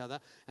size as each other,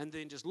 and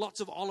then just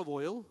lots of olive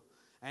oil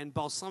and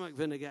balsamic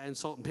vinegar and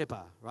salt and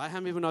pepper, right? How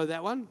many people know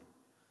that one?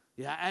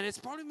 Yeah, and it's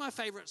probably my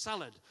favorite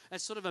salad.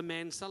 It's sort of a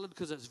man salad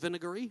because it's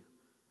vinegary.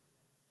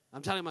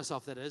 I'm telling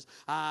myself that is.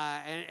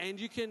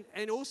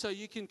 And also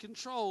you can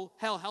control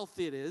how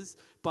healthy it is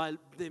by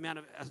the amount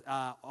of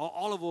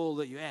olive oil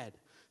that you add.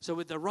 So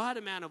with the right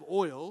amount of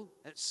oil,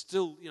 it's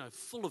still,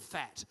 full of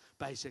fat,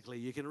 basically.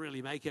 You can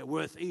really make it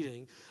worth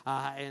eating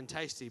and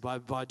tasty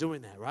by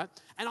doing that, right?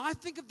 And I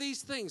think of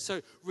these things. So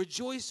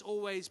rejoice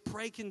always,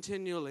 pray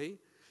continually,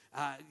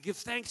 give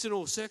thanks in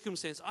all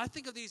circumstances. I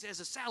think of these as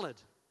a salad.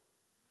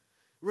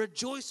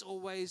 Rejoice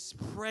always,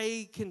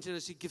 pray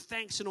continuously, give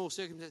thanks in all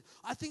circumstances.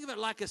 I think of it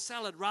like a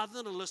salad rather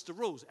than a list of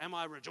rules. Am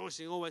I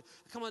rejoicing always?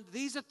 Come on,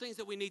 these are things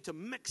that we need to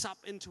mix up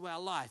into our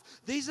life.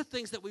 These are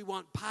things that we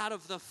want part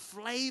of the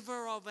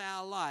flavor of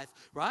our life,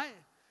 right?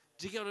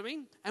 Do you get what I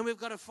mean? And we've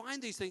got to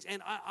find these things.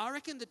 And I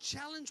reckon the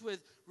challenge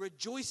with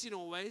rejoicing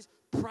always,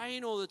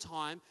 praying all the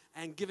time,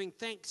 and giving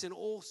thanks in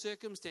all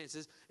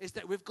circumstances is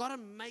that we've got to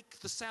make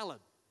the salad.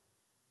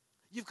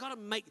 You've got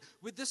to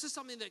this is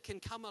something that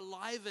can come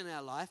alive in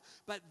our life,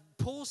 but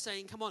Paul's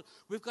saying, come on,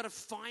 we've got to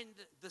find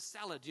the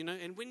salad, and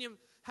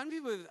how many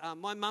people,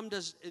 my mum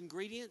does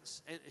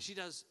ingredients, and she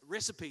does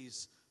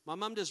recipes. My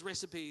mum does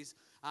recipes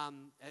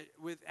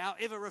without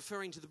ever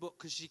referring to the book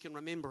because she can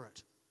remember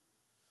it.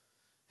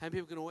 How many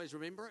people can always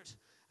remember it?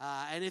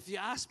 And if you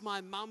ask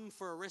my mum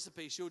for a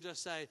recipe, she'll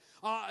just say,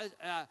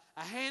 a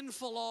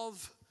handful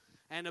of,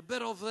 and a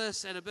bit of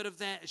this, and a bit of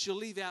that. She'll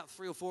leave out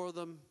 3 or 4 of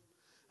them.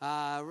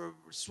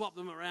 Swap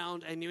them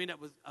around, and you end up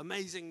with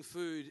amazing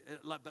food.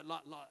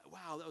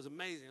 Wow, that was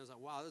amazing. I was like,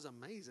 wow, that was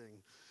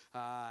amazing,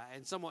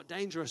 and somewhat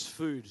dangerous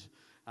food,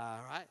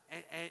 right?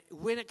 And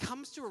when it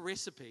comes to a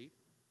recipe,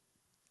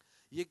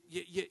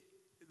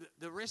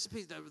 the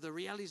recipe, the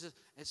reality is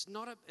it's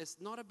not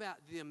about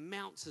the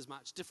amounts as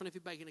much. Different if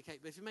you're baking a cake,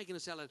 but if you're making a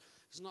salad,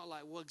 it's not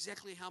like, well,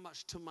 exactly how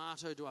much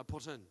tomato do I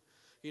put in?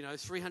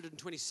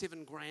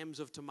 327 grams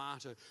of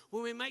tomato.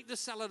 When we make the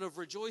salad of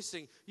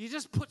rejoicing, you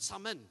just put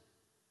some in.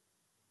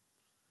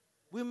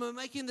 When we're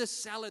making this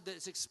salad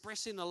that's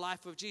expressing the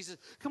life of Jesus,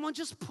 come on,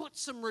 just put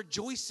some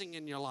rejoicing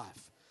in your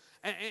life.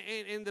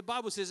 And the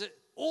Bible says it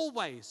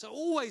always, so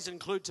always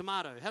include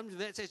tomato.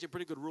 That's actually a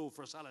pretty good rule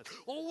for a salad.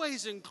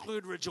 Always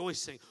include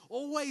rejoicing.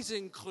 Always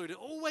include it.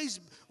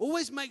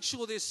 Always make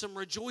sure there's some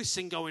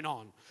rejoicing going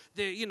on.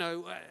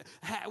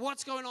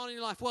 What's going on in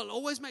your life? Well,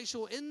 always make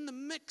sure in the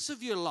mix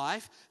of your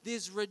life,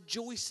 there's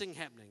rejoicing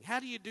happening. How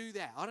do you do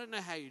that? I don't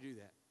know how you do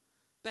that.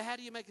 But how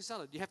do you make a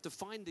salad? You have to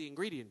find the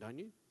ingredient, don't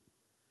you?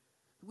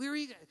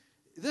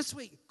 This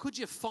week, could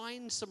you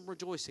find some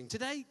rejoicing?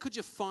 Today, could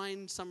you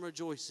find some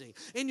rejoicing?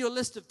 In your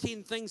list of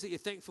 10 things that you're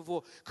thankful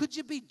for, could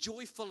you be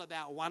joyful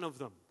about one of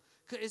them?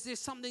 Is there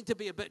something to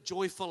be a bit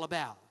joyful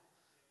about?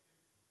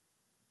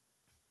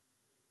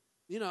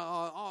 I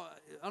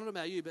don't know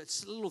about you,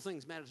 but little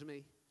things matter to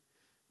me.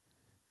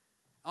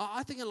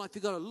 I think in life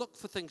you've got to look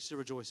for things to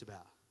rejoice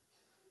about.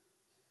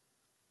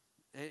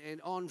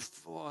 And on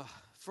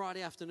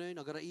Friday afternoon,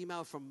 I got an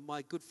email from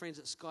my good friends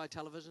at Sky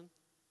Television.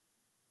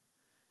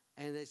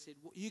 And they said,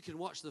 you can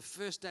watch the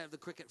first day of the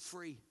cricket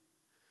free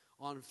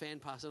on Fan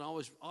Pass. And I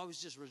was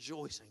just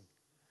rejoicing.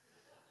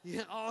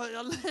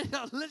 I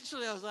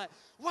was like,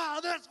 wow,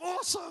 that's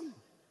awesome.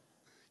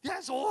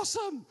 That's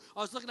awesome.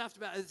 I was looking after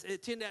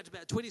it turned out to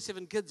about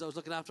 27 kids I was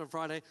looking after on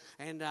Friday,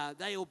 and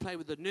they all played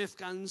with the Nerf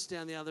guns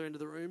down the other end of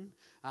the room.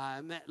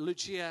 Matt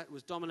Lucia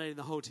was dominating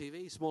the whole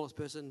TV, smallest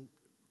person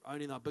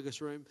owning the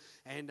biggest room,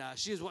 and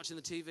she was watching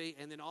the TV,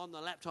 and then on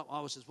the laptop I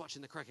was just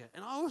watching the cricket,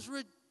 and I was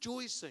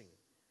rejoicing.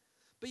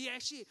 But you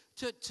actually,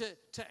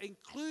 to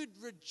include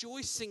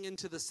rejoicing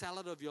into the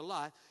salad of your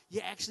life,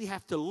 you actually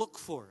have to look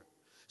for it.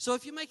 So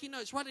if you're making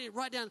notes,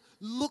 write down,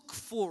 look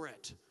for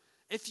it.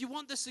 If you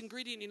want this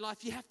ingredient in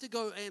life, you have to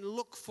go and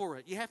look for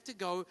it. You have to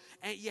go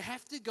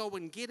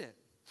and get it.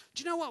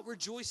 Do you know what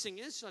rejoicing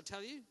is? Should I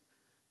tell you?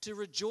 To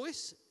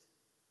rejoice,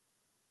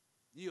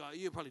 you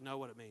probably know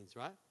what it means,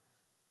 right?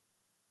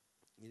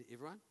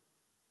 Everyone?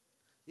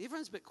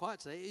 Everyone's a bit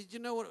quiet today. Do you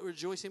know what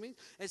rejoicing means?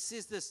 It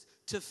says this: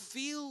 to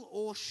feel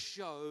or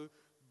show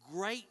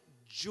great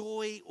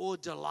joy or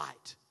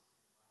delight.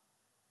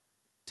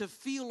 To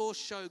feel or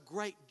show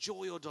great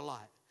joy or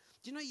delight.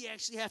 Do you know you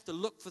actually have to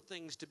look for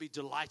things to be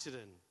delighted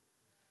in?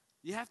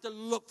 You have to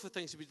look for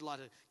things to be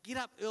delighted in. Get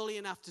up early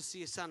enough to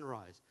see a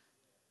sunrise.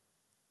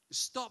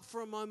 Stop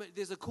for a moment.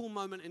 There's a cool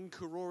moment in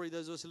Karori.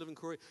 Those of us who live in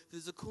Karori,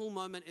 there's a cool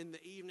moment in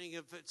the evening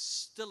if it's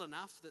still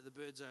enough that the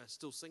birds are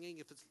still singing.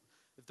 If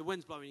the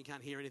wind's blowing, you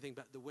can't hear anything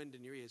but the wind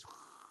in your ears.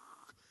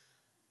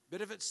 But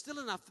if it's still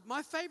enough,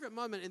 my favorite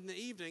moment in the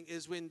evening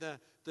is when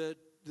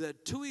the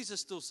tuis are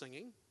still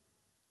singing,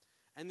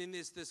 and then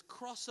there's this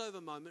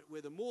crossover moment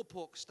where the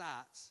moorpork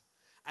starts,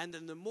 and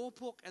then the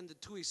moorpork and the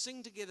tui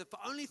sing together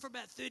only for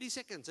about 30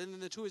 seconds. And then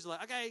the tuis are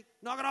like, okay,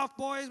 knock it off,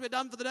 boys, we're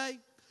done for the day.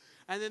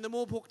 And then the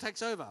moorpork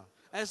takes over.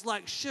 It's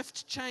like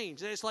shift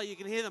change. It's like you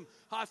can hear them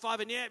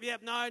high-fiving,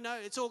 yep, no,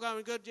 it's all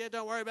going good. Yeah,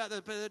 don't worry about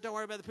the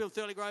people of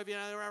Thurley Grove,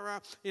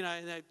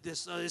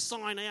 they're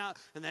sign out,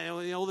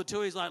 and all the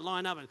tuis like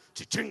line up and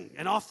cha-ching,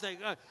 and off they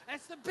go.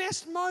 It's the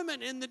best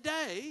moment in the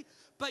day,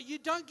 but you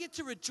don't get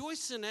to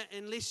rejoice in it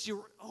unless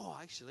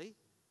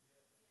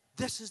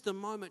this is the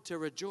moment to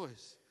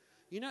rejoice.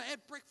 You know,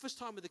 at breakfast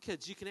time with the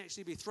kids, you can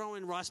actually be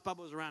throwing rice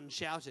bubbles around and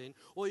shouting,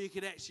 or you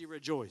could actually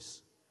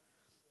rejoice.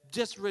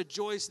 Just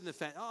rejoice in the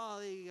fact, oh,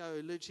 there you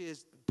go,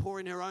 Lucia's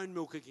pouring her own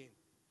milk again.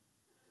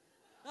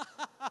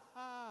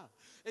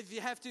 If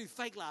you have to,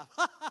 fake laugh.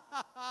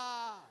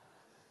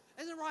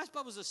 Isn't rice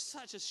bubbles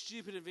such a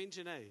stupid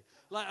invention, eh?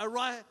 Like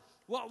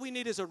what we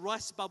need is a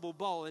rice bubble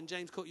bowl, and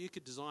James Cook, you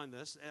could design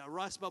this, a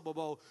rice bubble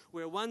bowl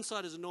where one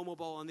side is a normal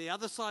bowl and the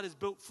other side is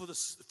built for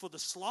the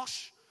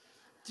slosh.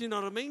 Do you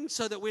know what I mean?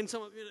 So that when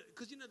someone,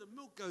 because the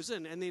milk goes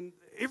in and then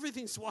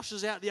everything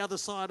swashes out the other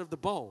side of the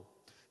bowl.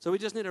 So we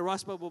just need a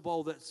rice bubble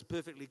bowl that's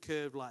perfectly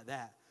curved like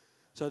that.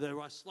 So the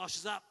rice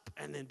sloshes up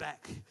and then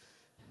back.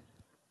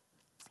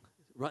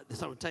 Right,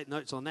 someone take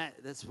notes on that.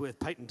 That's worth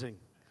patenting.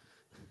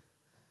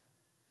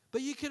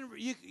 But you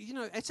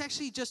it's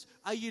actually just,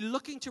 are you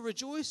looking to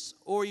rejoice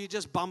or are you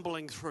just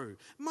bumbling through?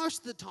 Most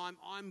of the time,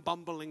 I'm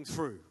bumbling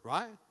through,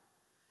 right?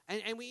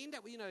 And we end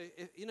up,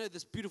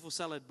 this beautiful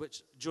salad,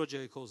 which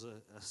Giorgio calls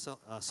a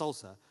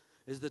salsa,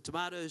 is the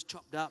tomatoes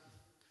chopped up.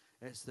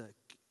 It's the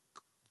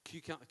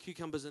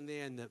cucumbers in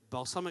there and the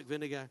balsamic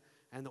vinegar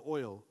and the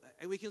oil.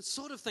 And we can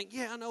sort of think,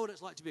 yeah, I know what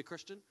it's like to be a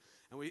Christian.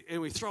 And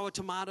we throw a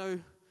tomato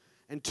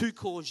and 2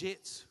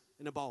 courgettes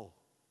in a bowl.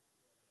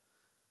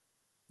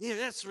 Yeah,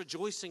 that's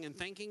rejoicing and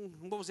thanking.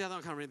 What was the other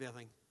one? I can't remember the other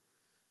thing.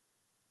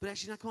 But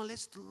actually, no, come on,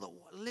 let's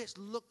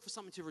look for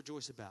something to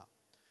rejoice about.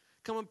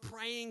 Come on,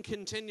 praying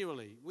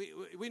continually.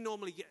 We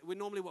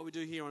normally what we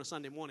do here on a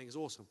Sunday morning is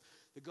awesome.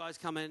 The guys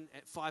come in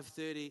at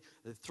 5:30,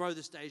 they throw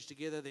the stage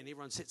together, then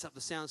everyone sets up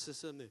the sound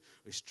system.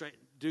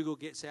 Dougal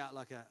gets out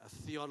like a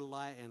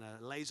theodolite and a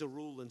laser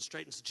rule and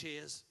straightens the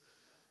chairs.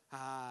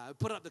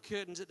 Put up the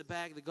curtains at the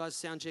back, the guys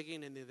sound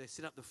checking, and then they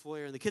set up the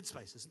foyer and the kids'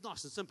 space. It's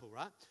nice and simple,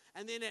 right?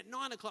 And then at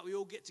 9 o'clock, we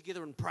all get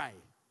together and pray.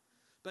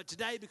 But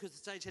today, because the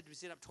stage had to be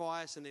set up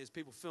twice and there's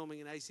people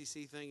filming an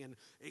ACC thing and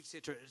et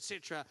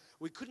cetera,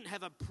 we couldn't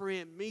have a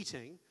prayer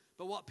meeting.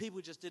 But what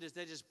people just did is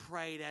they just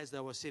prayed as they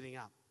were setting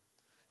up,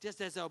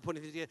 just as they were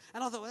putting things together.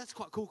 And I thought, well, that's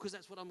quite cool because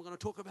that's what I'm going to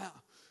talk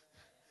about.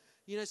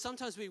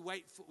 Sometimes we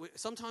wait for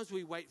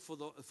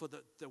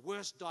the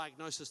worst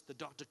diagnosis the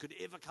doctor could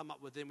ever come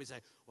up with. Then we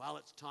say, well,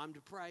 it's time to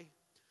pray.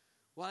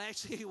 Well,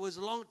 actually, it was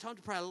time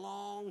to pray a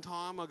long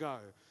time ago.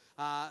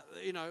 Do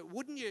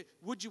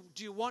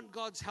you want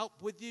God's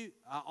help with you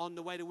on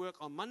the way to work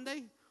on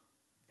Monday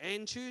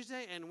and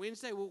Tuesday and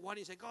Wednesday? Well, why don't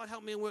you say, God,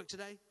 help me in work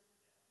today?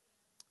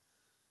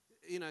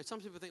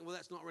 Some people think, well,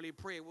 that's not really a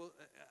prayer. Well,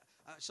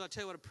 shall I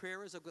tell you what a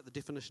prayer is? I've got the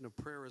definition of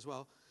prayer as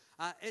well.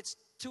 It's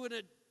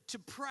to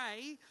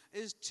pray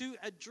is to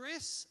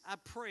address a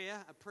prayer.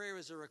 A prayer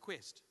is a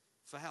request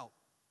for help.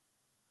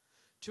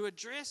 To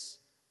address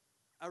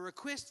a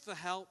request for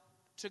help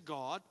to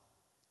God.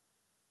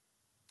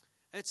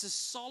 It's a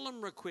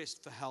solemn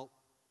request for help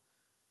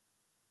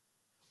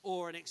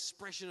or an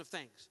expression of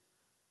thanks.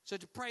 So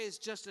to pray is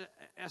just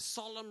a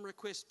solemn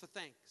request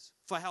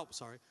for help.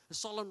 A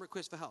solemn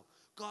request for help.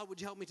 God, would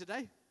you help me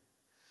today?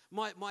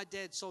 My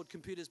dad sold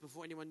computers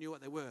before anyone knew what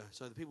they were.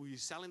 So the people he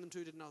was selling them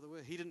to didn't know what they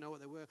were. He didn't know what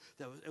they were.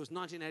 It was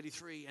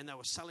 1983 and they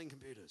were selling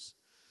computers.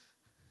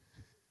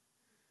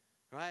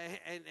 right?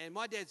 And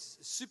my dad's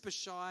super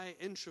shy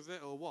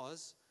introvert, or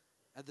was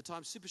at the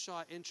time, super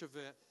shy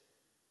introvert,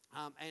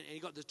 and he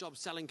got this job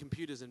selling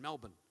computers in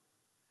Melbourne.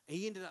 And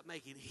he ended up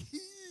making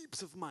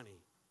heaps of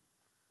money,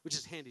 which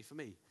is handy for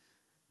me.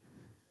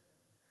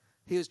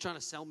 He was trying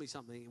to sell me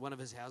something, one of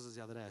his houses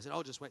the other day. I said,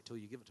 "I'll just wait till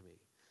you give it to me.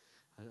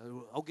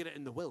 I'll get it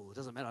in the will. It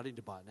doesn't matter. I need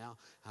to buy it now."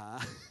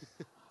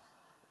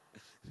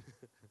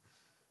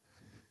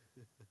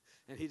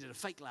 And he did a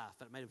fake laugh,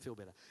 but it made him feel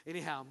better.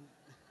 Anyhow,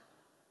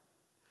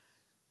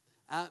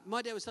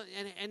 my dad was,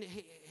 and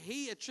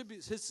he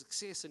attributes his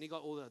success, and he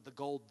got all the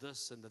gold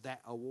this and the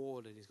that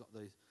award, and he's got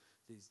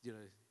these, you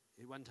know.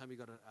 One time he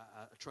got a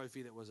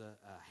trophy that was a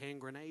hand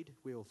grenade.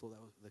 We all thought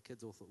the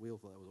kids all thought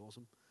that was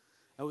awesome.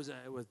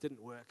 It didn't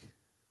work.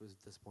 It was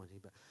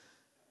disappointing,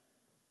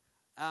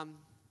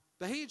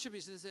 but he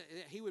attributes this, that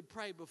he would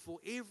pray before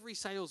every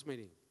sales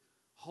meeting.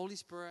 Holy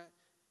Spirit,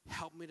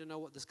 help me to know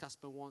what this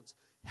customer wants.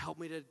 Help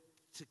me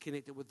to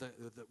connect it with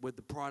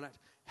the product.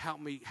 Help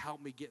me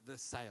get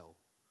this sale.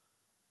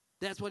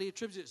 That's what he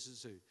attributes it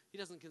to. He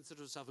doesn't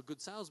consider himself a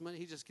good salesman.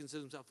 He just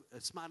considers himself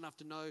smart enough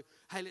to know,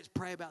 hey, let's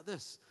pray about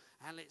this,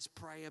 and let's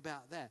pray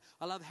about that.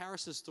 I love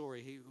Harris's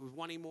story. He was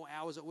wanting more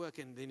hours at work,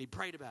 and then he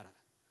prayed about it.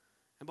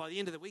 And by the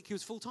end of the week, he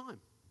was full-time.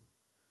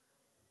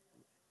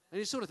 And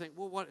you sort of think,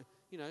 well, what,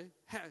 you know,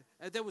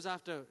 that was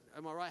after,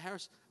 am I right,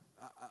 Harris,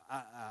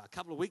 a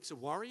couple of weeks of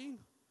worrying,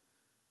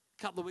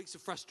 a couple of weeks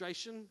of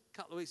frustration, a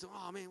couple of weeks of,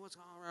 oh, man, what's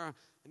going on?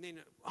 And then,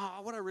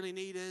 what I really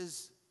need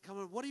is,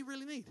 what do you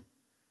really need?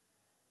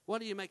 Why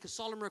don't you make a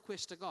solemn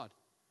request to God?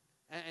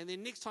 And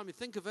then next time you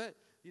think of it,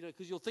 you know,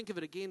 because you'll think of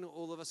it again,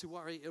 all of us who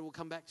worry, it will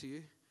come back to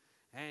you.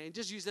 And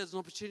just use that as an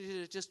opportunity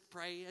to just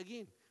pray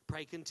again.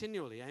 Pray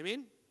continually.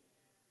 Amen?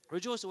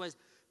 Rejoice always,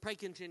 pray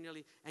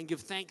continually, and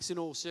give thanks in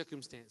all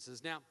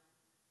circumstances. Now,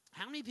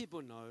 how many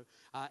people know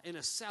in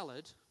a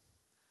salad,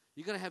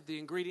 you've got to have the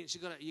ingredients.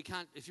 You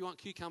can't, if you want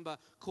cucumber,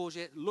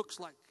 courgette, looks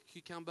like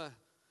cucumber,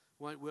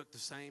 won't work the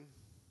same.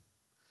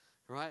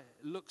 Right?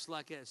 It looks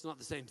like it's not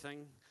the same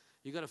thing.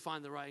 You've got to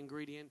find the right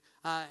ingredient.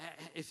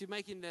 If you're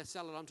making the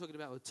salad, I'm talking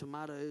about with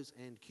tomatoes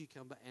and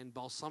cucumber and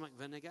balsamic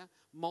vinegar.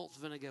 Malt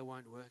vinegar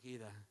won't work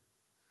either.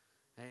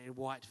 And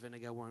white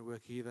vinegar won't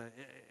work either.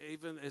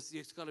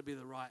 It's got to be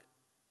the right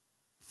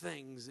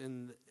things.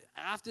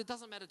 It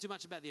doesn't matter too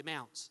much about the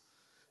amounts,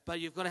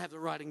 but you've got to have the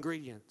right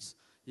ingredients.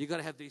 You've got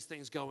to have these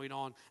things going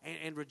on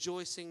and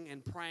rejoicing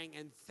and praying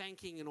and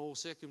thanking in all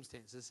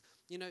circumstances.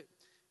 You know,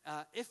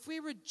 if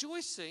we're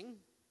rejoicing,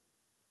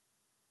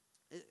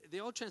 the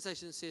old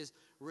translation says,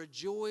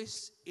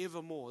 rejoice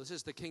evermore. This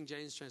is the King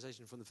James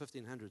translation from the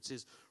 1500s. It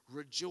says,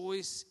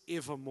 rejoice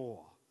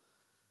evermore.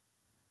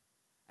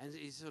 And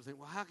you sort of think,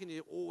 well, how can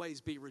you always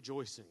be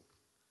rejoicing?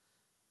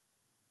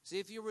 See,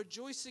 if you're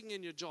rejoicing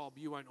in your job,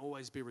 you won't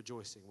always be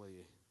rejoicing, will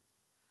you?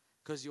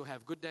 Because you'll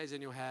have good days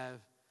and you'll have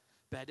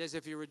bad days.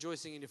 If you're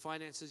rejoicing in your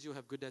finances, you'll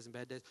have good days and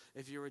bad days.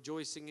 If you're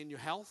rejoicing in your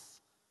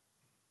health,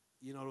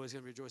 you're not always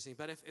going to be rejoicing.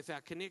 But if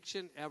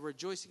our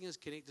rejoicing is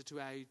connected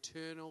to our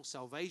eternal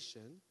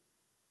salvation,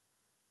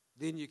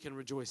 then you can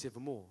rejoice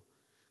evermore.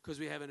 Because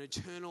we have an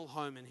eternal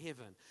home in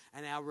heaven.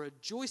 And our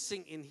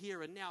rejoicing in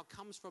here and now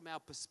comes from our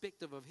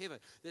perspective of heaven.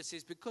 That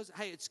says, because,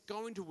 hey, it's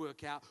going to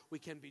work out, we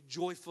can be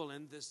joyful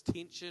in this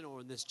tension or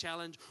in this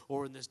challenge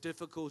or in this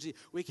difficulty.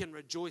 We can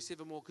rejoice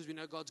evermore because we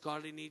know God's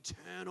got an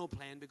eternal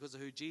plan because of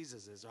who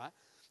Jesus is, right?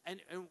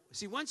 And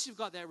see, once you've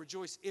got that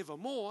rejoice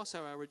evermore,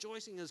 so our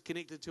rejoicing is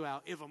connected to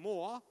our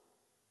evermore,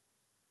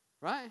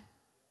 right?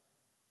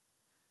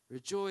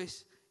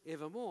 Rejoice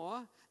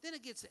evermore. Then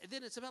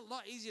it's a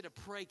lot easier to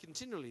pray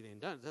continually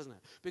then, doesn't it?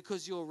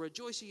 Because your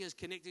rejoicing is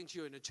connecting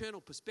to an eternal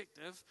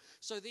perspective.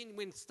 So then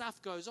when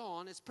stuff goes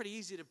on, it's pretty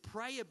easy to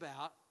pray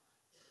about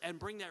and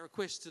bring that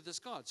request to this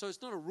God. So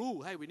it's not a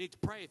rule, hey, we need to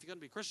pray. If you're going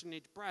to be a Christian, you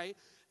need to pray.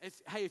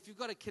 If you've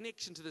got a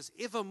connection to this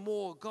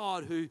evermore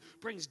God who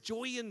brings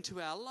joy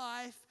into our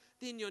life,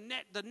 then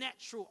the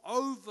natural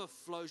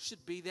overflow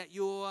should be that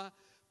you're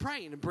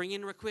praying and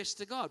bringing requests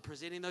to God,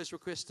 presenting those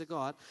requests to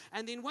God.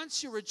 And then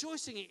once you're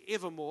rejoicing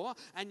evermore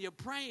and you're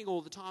praying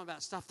all the time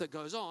about stuff that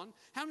goes on,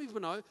 how many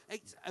people know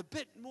it's a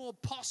bit more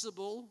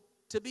possible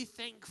to be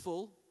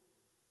thankful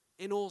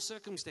in all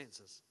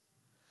circumstances?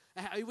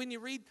 When you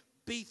read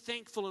be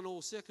thankful in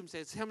all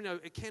circumstances, how many know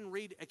it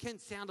can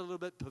sound a little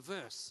bit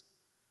perverse?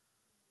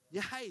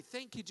 Yeah, hey,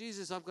 thank you,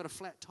 Jesus, I've got a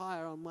flat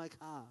tire on my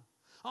car.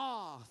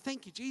 Oh,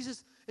 thank you,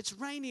 Jesus, it's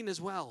raining as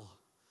well.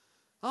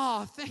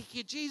 Oh, thank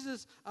you,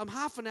 Jesus, I'm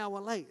half an hour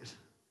late.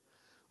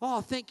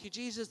 Oh, thank you,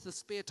 Jesus, the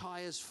spare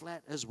tire is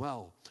flat as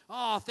well.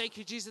 Oh, thank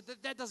you, Jesus,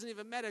 that doesn't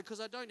even matter because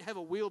I don't have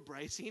a wheel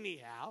brace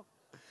anyhow.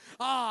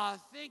 Oh,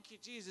 thank you,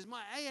 Jesus.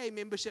 My AA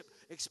membership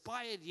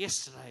expired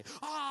yesterday.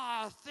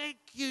 Oh, thank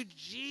you,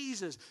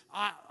 Jesus.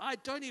 I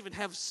don't even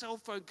have cell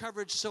phone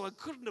coverage, so I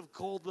couldn't have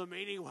called them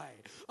anyway.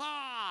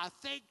 Oh,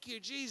 thank you,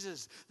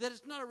 Jesus. That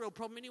it's not a real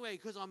problem anyway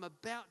because I'm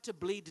about to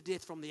bleed to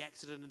death from the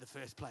accident in the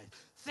first place.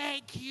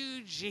 Thank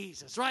you,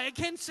 Jesus. Right? It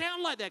can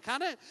sound like that,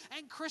 can't it?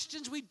 And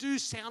Christians, we do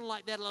sound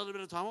like that a little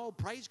bit of the time. Oh,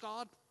 praise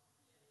God.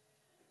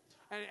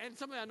 And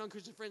some of our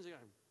non-Christian friends are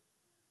going,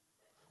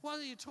 What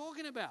are you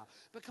talking about?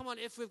 But come on,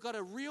 if we've got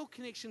a real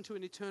connection to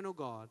an eternal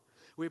God,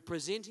 we're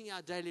presenting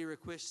our daily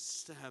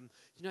requests to him,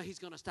 you know, he's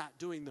going to start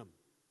doing them.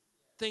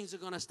 Things are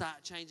going to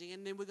start changing,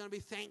 and then we're going to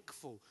be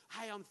thankful.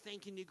 Hey, I'm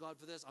thanking you, God,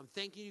 for this. I'm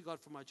thanking you, God,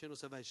 for my eternal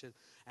salvation,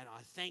 and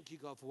I thank you,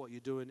 God, for what you're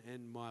doing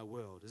in my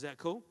world. Is that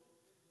cool?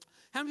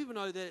 How many people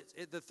know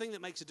that the thing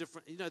that makes a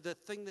difference, you know, the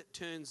thing that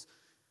turns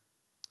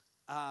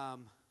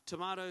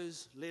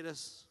tomatoes,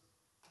 lettuce,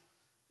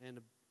 and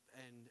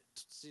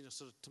you know,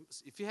 sort of,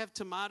 if you have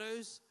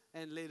tomatoes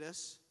and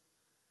lettuce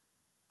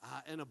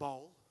in a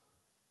bowl,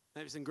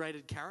 maybe some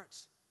grated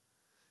carrots,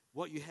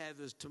 what you have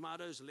is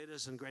tomatoes,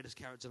 lettuce, and grated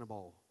carrots in a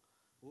bowl.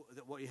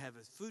 What you have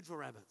is food for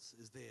rabbits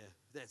is there.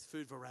 That's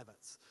food for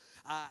rabbits.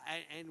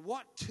 And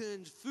what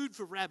turns food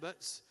for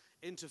rabbits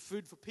into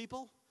food for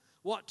people?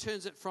 What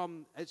turns it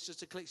from, it's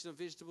just a collection of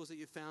vegetables that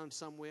you found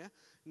somewhere,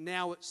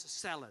 now it's a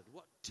salad.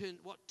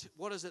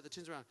 What is it that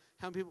turns around?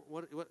 How many people,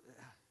 what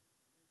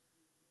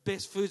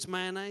Best Foods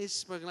mayonnaise,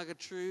 spoken like a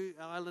true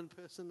island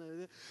person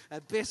over there.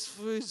 Best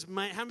Foods,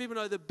 how many people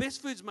know that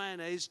Best Foods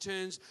mayonnaise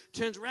turns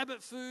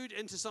rabbit food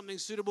into something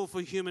suitable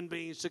for human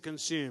beings to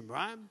consume,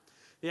 right?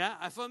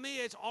 Yeah, for me,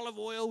 it's olive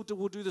oil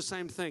will do the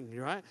same thing,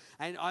 right?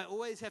 And I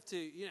always have to,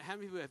 you know, how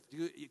many people have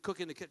you cook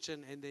in the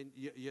kitchen and then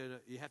you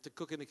have to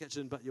cook in the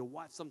kitchen, but your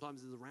wife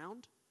sometimes is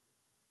around?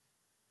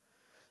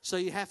 So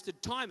you have to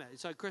time it.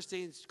 So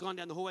Christine's gone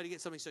down the hallway to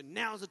get something, so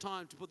now's the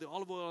time to put the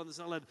olive oil on the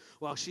salad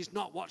while she's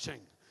not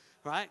watching,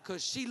 right?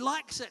 Because she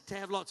likes it to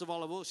have lots of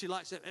olive oil. She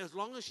likes it as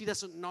long as she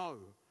doesn't know.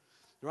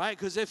 Right?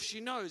 Because if she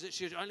knows it,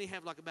 she'd only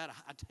have like about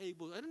a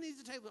table. I don't need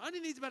a table. I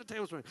only need about a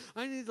tablespoon.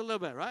 I only need a little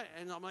bit, right?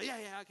 And I'm like, yeah,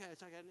 okay,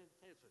 it's okay. I need a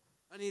tablespoon.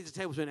 I need a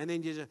tablespoon. And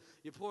then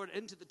you pour it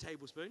into the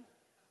tablespoon.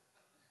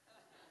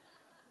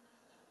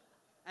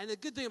 And the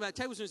good thing about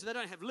tablespoons is they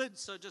don't have lids,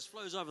 so it just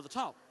flows over the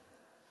top.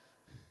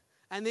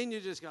 And then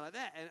you just go like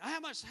that. And how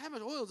much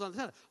oil is on the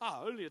salad?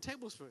 Oh, only a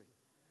tablespoon.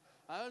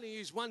 I only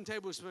use 1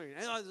 tablespoon.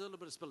 And there's a little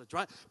bit of spillage,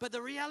 right? But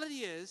the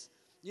reality is,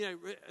 you know,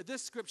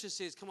 this scripture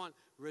says, come on,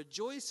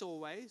 rejoice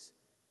always.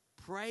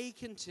 Pray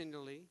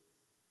continually,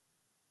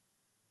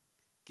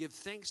 give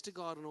thanks to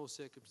God in all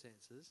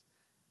circumstances,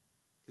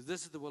 because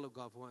this is the will of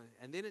God for one.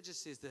 And then it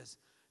just says this: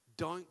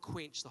 don't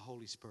quench the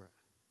Holy Spirit.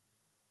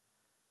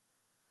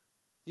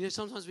 You know,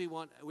 sometimes we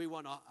want the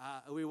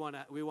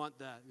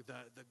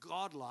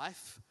God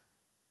life.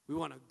 We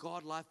want a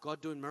God life,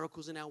 God doing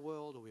miracles in our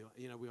world, or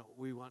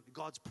we want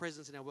God's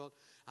presence in our world,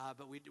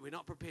 but we're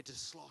not prepared to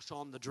slosh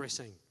on the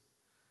dressing.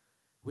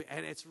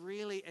 And it's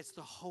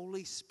the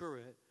Holy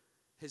Spirit.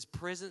 His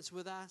presence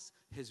with us,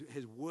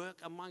 his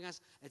work among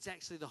us. It's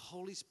actually the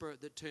Holy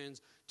Spirit that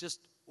turns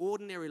just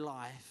ordinary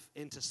life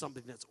into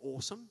something that's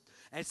awesome.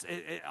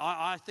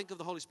 I think of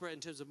the Holy Spirit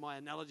in terms of my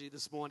analogy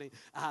this morning,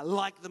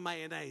 like the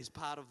mayonnaise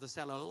part of the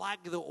salad,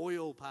 like the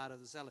oil part of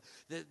the salad.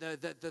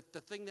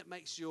 The thing that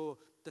makes your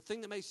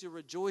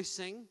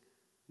rejoicing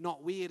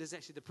not weird is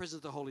actually the presence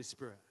of the Holy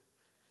Spirit.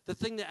 The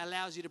thing that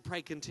allows you to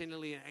pray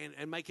continually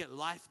and make it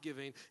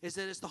life-giving is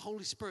that it's the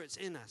Holy Spirit's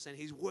in us, and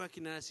he's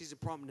working in us, he's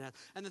prompting us.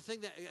 And the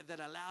thing that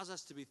allows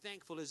us to be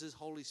thankful is his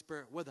Holy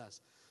Spirit with us.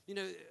 You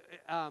know,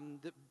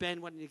 the band,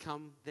 why don't you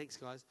come? Thanks,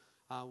 guys.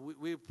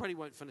 We probably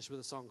won't finish with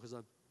a song because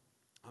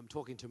I'm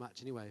talking too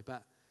much anyway.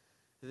 But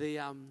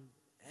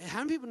how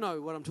many people know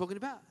what I'm talking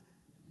about?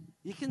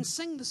 You can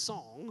sing the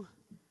song.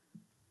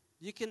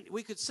 We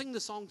could sing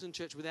the songs in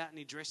church without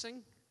any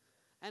dressing,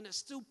 and it's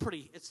still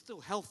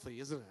healthy,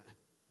 isn't it?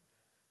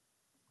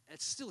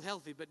 It's still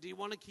healthy, but do you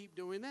want to keep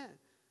doing that?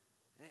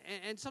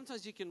 And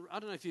sometimes I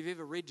don't know if you've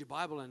ever read your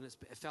Bible and it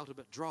felt a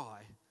bit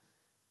dry.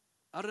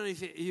 I don't know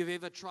if you've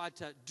ever tried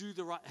to do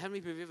the right, how many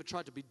people have ever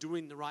tried to be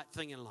doing the right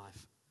thing in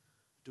life?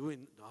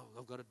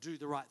 I've got to do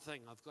the right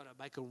thing. I've got to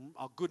make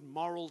a good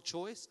moral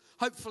choice.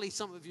 Hopefully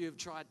some of you have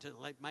tried to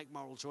make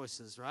moral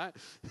choices, right?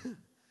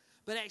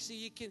 But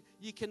actually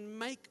you can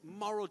make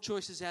moral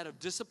choices out of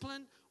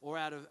discipline or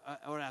out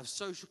of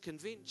social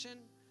convention.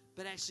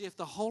 But actually, if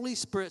the Holy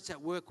Spirit's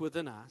at work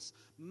within us,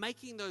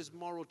 making those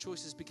moral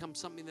choices become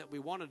something that we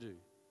want to do.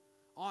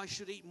 I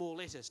should eat more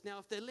lettuce. Now,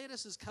 if the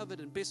lettuce is covered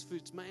in Best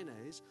Foods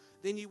mayonnaise,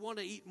 then you want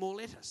to eat more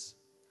lettuce.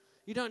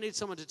 You don't need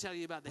someone to tell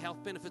you about the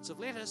health benefits of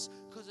lettuce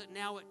because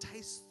now it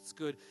tastes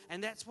good.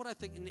 And that's what I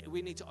think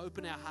we need to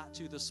open our heart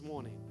to this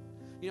morning.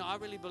 You know, I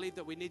really believe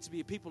that we need to be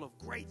a people of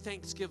great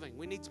thanksgiving.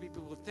 We need to be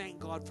people who thank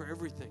God for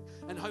everything.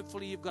 And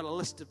hopefully you've got a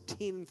list of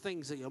 10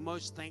 things that you're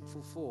most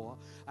thankful for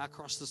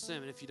across the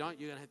sermon. If you don't,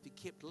 you're going to have to be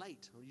kept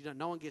late.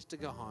 No one gets to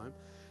go home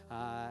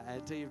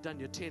until you've done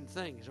your 10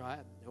 things, right?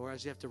 Or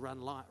else you have to write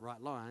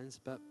lines.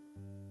 But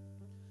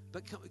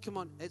come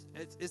on,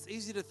 it's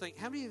easy to think.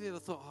 How many of you ever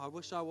thought, I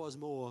wish I was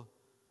more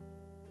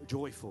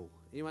joyful?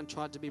 Anyone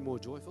tried to be more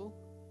joyful?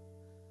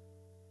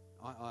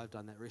 I've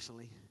done that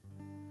recently.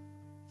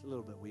 It's a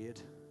little bit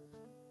weird.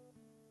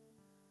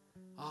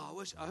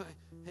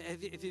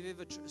 If you've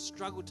ever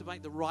struggled to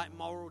make the right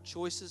moral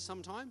choices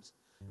sometimes,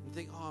 and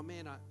think, oh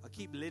man, I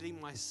keep letting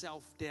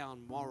myself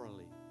down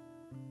morally.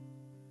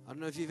 I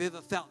don't know if you've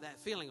ever felt that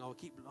feeling.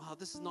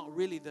 This is not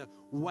really the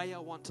way I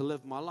want to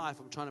live my life.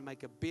 I'm trying to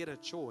make a better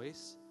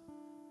choice.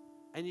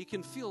 And you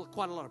can feel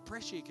quite a lot of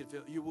pressure.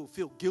 You will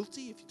feel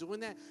guilty if you're doing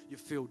that. You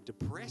feel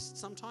depressed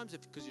sometimes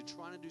because you're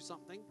trying to do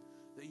something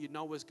that you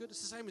know is good.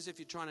 It's the same as if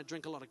you're trying to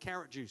drink a lot of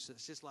carrot juice.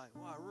 It's just like,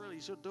 well, I really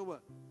should do it.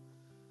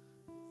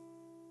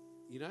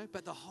 You know,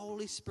 but the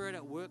Holy Spirit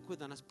at work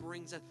within us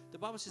brings us. The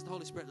Bible says the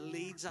Holy Spirit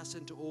leads us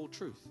into all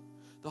truth.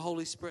 The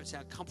Holy Spirit's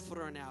our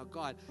comforter and our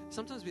guide.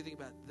 Sometimes we think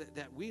about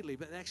that weirdly,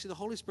 but actually the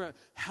Holy Spirit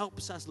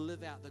helps us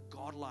live out the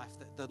God life,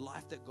 the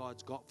life that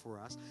God's got for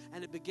us.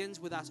 And it begins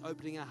with us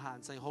opening our heart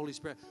and saying, Holy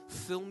Spirit,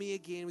 fill me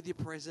again with your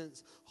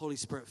presence. Holy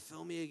Spirit,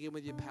 fill me again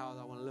with your power.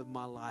 I want to live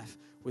my life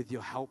with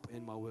your help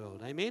in my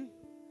world. Amen?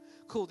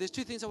 Cool. There's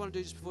two things I want to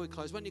do just before we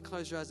close. Why don't you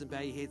close your eyes and bow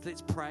your heads?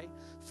 Let's pray.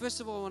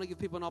 First of all, I want to give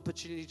people an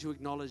opportunity to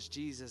acknowledge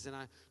Jesus. And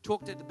I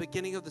talked at the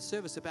beginning of the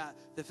service about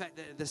the fact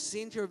that the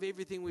center of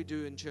everything we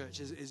do in church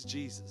is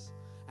Jesus.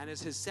 And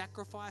it's his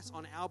sacrifice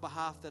on our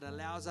behalf that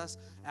allows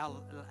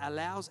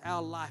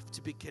our life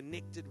to be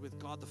connected with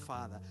God the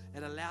Father.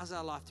 It allows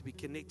our life to be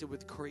connected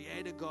with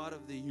Creator God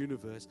of the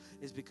universe,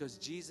 is because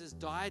Jesus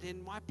died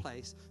in my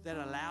place. That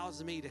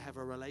allows me to have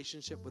a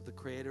relationship with the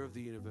Creator of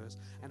the universe,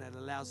 and it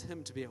allows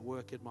him to be at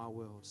work in my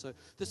world. So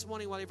this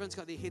morning, while everyone's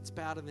got their heads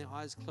bowed and their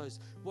eyes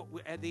closed,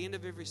 at the end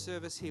of every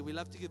service here, we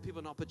love to give people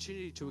an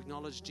opportunity to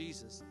acknowledge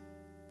Jesus.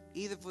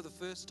 Either for the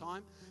first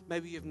time,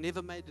 maybe you've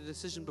never made a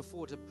decision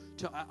before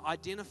to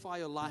identify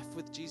your life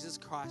with Jesus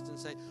Christ and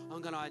say, I'm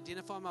going to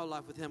identify my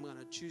life with him. I'm going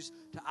to choose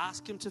to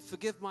ask him to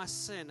forgive my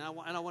sin.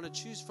 And I want to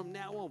choose from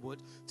now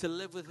onward to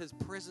live with his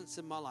presence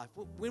in my life.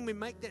 When we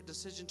make that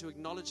decision to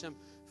acknowledge him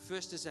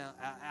first as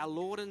our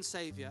Lord and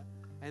Savior,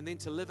 and then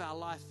to live our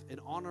life in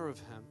honor of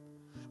him,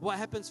 what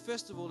happens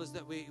first of all is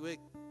that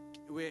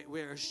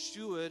we're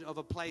assured of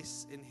a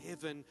place in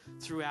heaven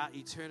throughout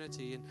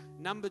eternity. And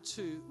number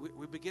two,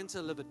 we begin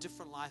to live a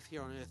different life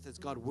here on earth as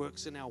God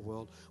works in our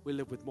world. We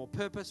live with more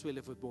purpose, we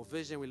live with more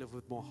vision, we live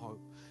with more hope.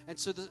 And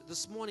so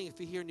this morning, if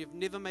you're here and you've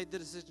never made the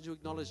decision to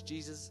acknowledge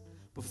Jesus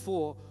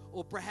before,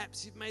 or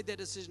perhaps you've made that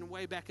decision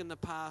way back in the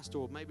past,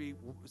 or maybe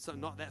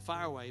not that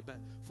far away, but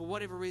for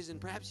whatever reason,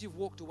 perhaps you've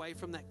walked away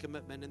from that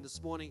commitment, and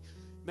this morning,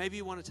 maybe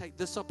you want to take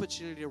this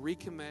opportunity to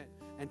recommit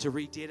and to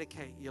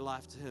rededicate your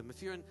life to him.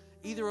 If you're in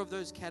either of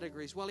those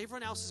categories, while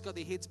everyone else has got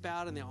their heads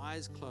bowed and their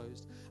eyes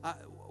closed,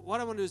 what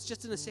I want to do is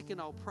just in a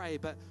second I'll pray,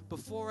 but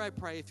before I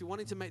pray, if you're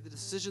wanting to make the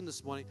decision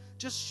this morning,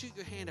 just shoot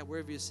your hand up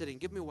wherever you're sitting.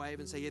 Give me a wave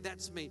and say, yeah,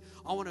 that's me.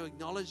 I want to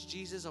acknowledge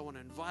Jesus. I want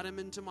to invite him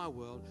into my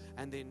world,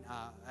 and then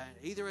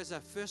either as a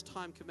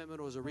first-time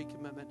commitment or as a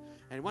recommitment.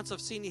 And once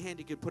I've seen your hand,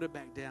 you can put it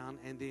back down,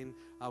 and then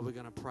we're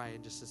going to pray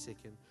in just a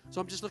second. So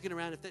I'm just looking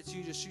around. If that's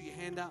you, just shoot your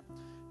hand up.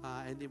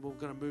 And then we're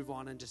going to move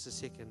on in just a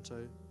second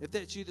too. If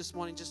that's you this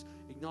morning, just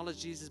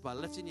acknowledge Jesus by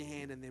lifting your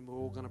hand, and then we're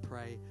all going to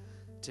pray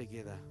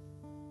together.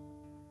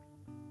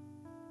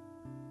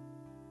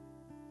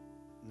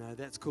 No,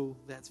 that's cool.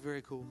 That's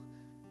very cool.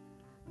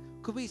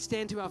 Could we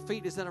stand to our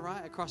feet? Is that all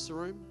right? Across the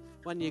room?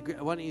 Why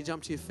don't you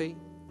jump to your feet?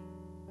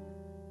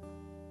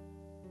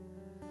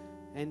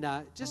 And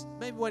just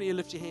maybe why don't you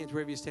lift your hands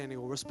wherever you're standing,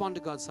 or respond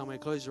to God somewhere.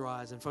 Close your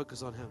eyes and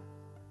focus on him.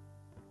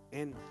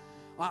 And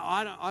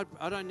I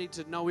don't need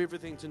to know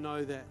everything to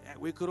know that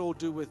we could all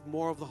do with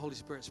more of the Holy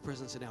Spirit's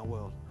presence in our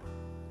world.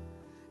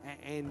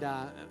 And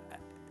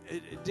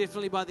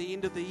definitely by the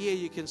end of the year,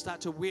 you can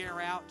start to wear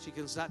out. You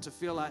can start to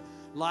feel like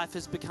life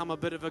has become a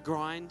bit of a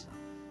grind.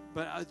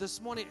 But this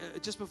morning,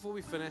 just before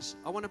we finish,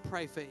 I want to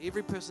pray for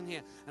every person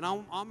here. And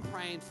I'm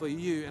praying for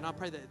you, and I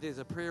pray that there's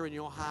a prayer in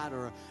your heart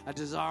or a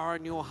desire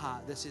in your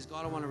heart that says,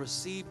 God, I want to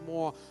receive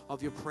more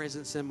of your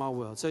presence in my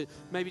world. So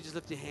maybe just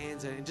lift your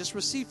hands and just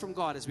receive from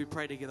God as we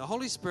pray together.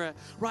 Holy Spirit,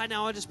 right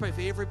now I just pray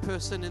for every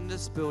person in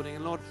this building.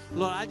 And Lord,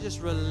 I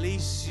just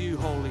release you,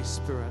 Holy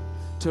Spirit,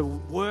 to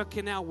work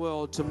in our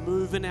world, to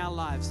move in our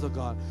lives, Lord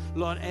God.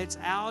 Lord, it's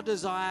our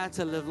desire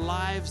to live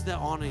lives that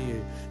honor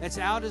you. It's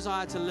our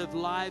desire to live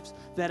lives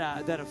that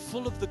are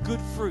full of the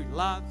good fruit,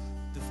 love,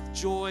 the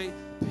joy,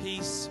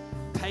 peace,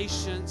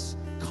 patience,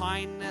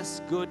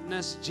 kindness,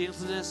 goodness,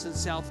 gentleness, and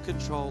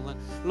self-control.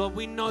 And Lord,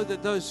 we know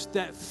that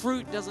that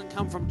fruit doesn't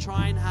come from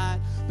trying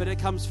hard, but it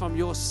comes from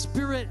your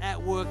Spirit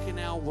at work in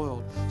our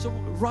world. So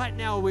right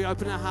now, we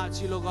open our hearts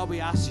to you, Lord God.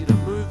 We ask you to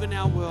move in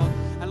our world.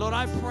 And Lord,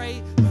 I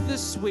pray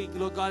this week,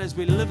 Lord God, as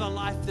we live a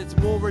life that's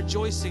more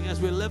rejoicing,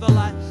 as we live a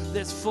life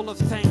that's full of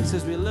thanks,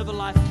 as we live a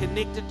life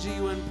connected to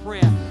you in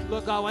prayer,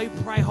 Lord God, I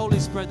pray, Holy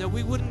Spirit, that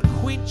we wouldn't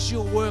quench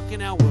your work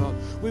in our world.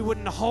 We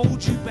wouldn't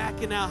hold you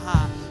back in our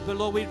heart, but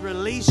Lord, we'd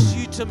release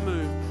you to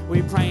move.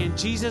 We pray in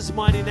Jesus'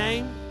 mighty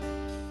name.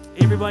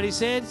 Everybody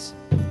says,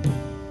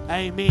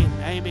 amen.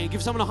 Amen.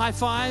 Give someone a high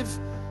five.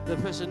 The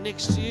person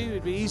next to you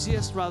would be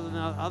easiest rather than the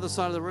other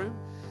side of the room.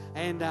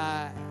 And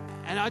I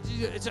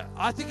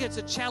think it's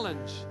a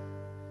challenge.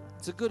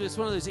 It's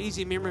one of those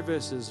easy memory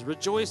verses.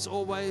 Rejoice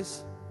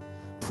always,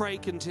 pray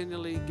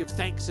continually, give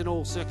thanks in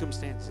all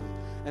circumstances.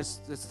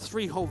 It's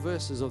 3 whole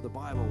verses of the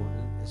Bible.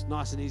 And it's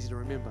nice and easy to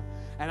remember.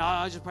 And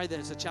I just pray that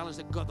it's a challenge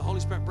that God, the Holy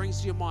Spirit,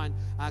 brings to your mind,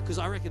 because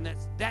I reckon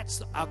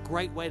that's a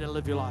great way to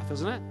live your life,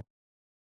 isn't it?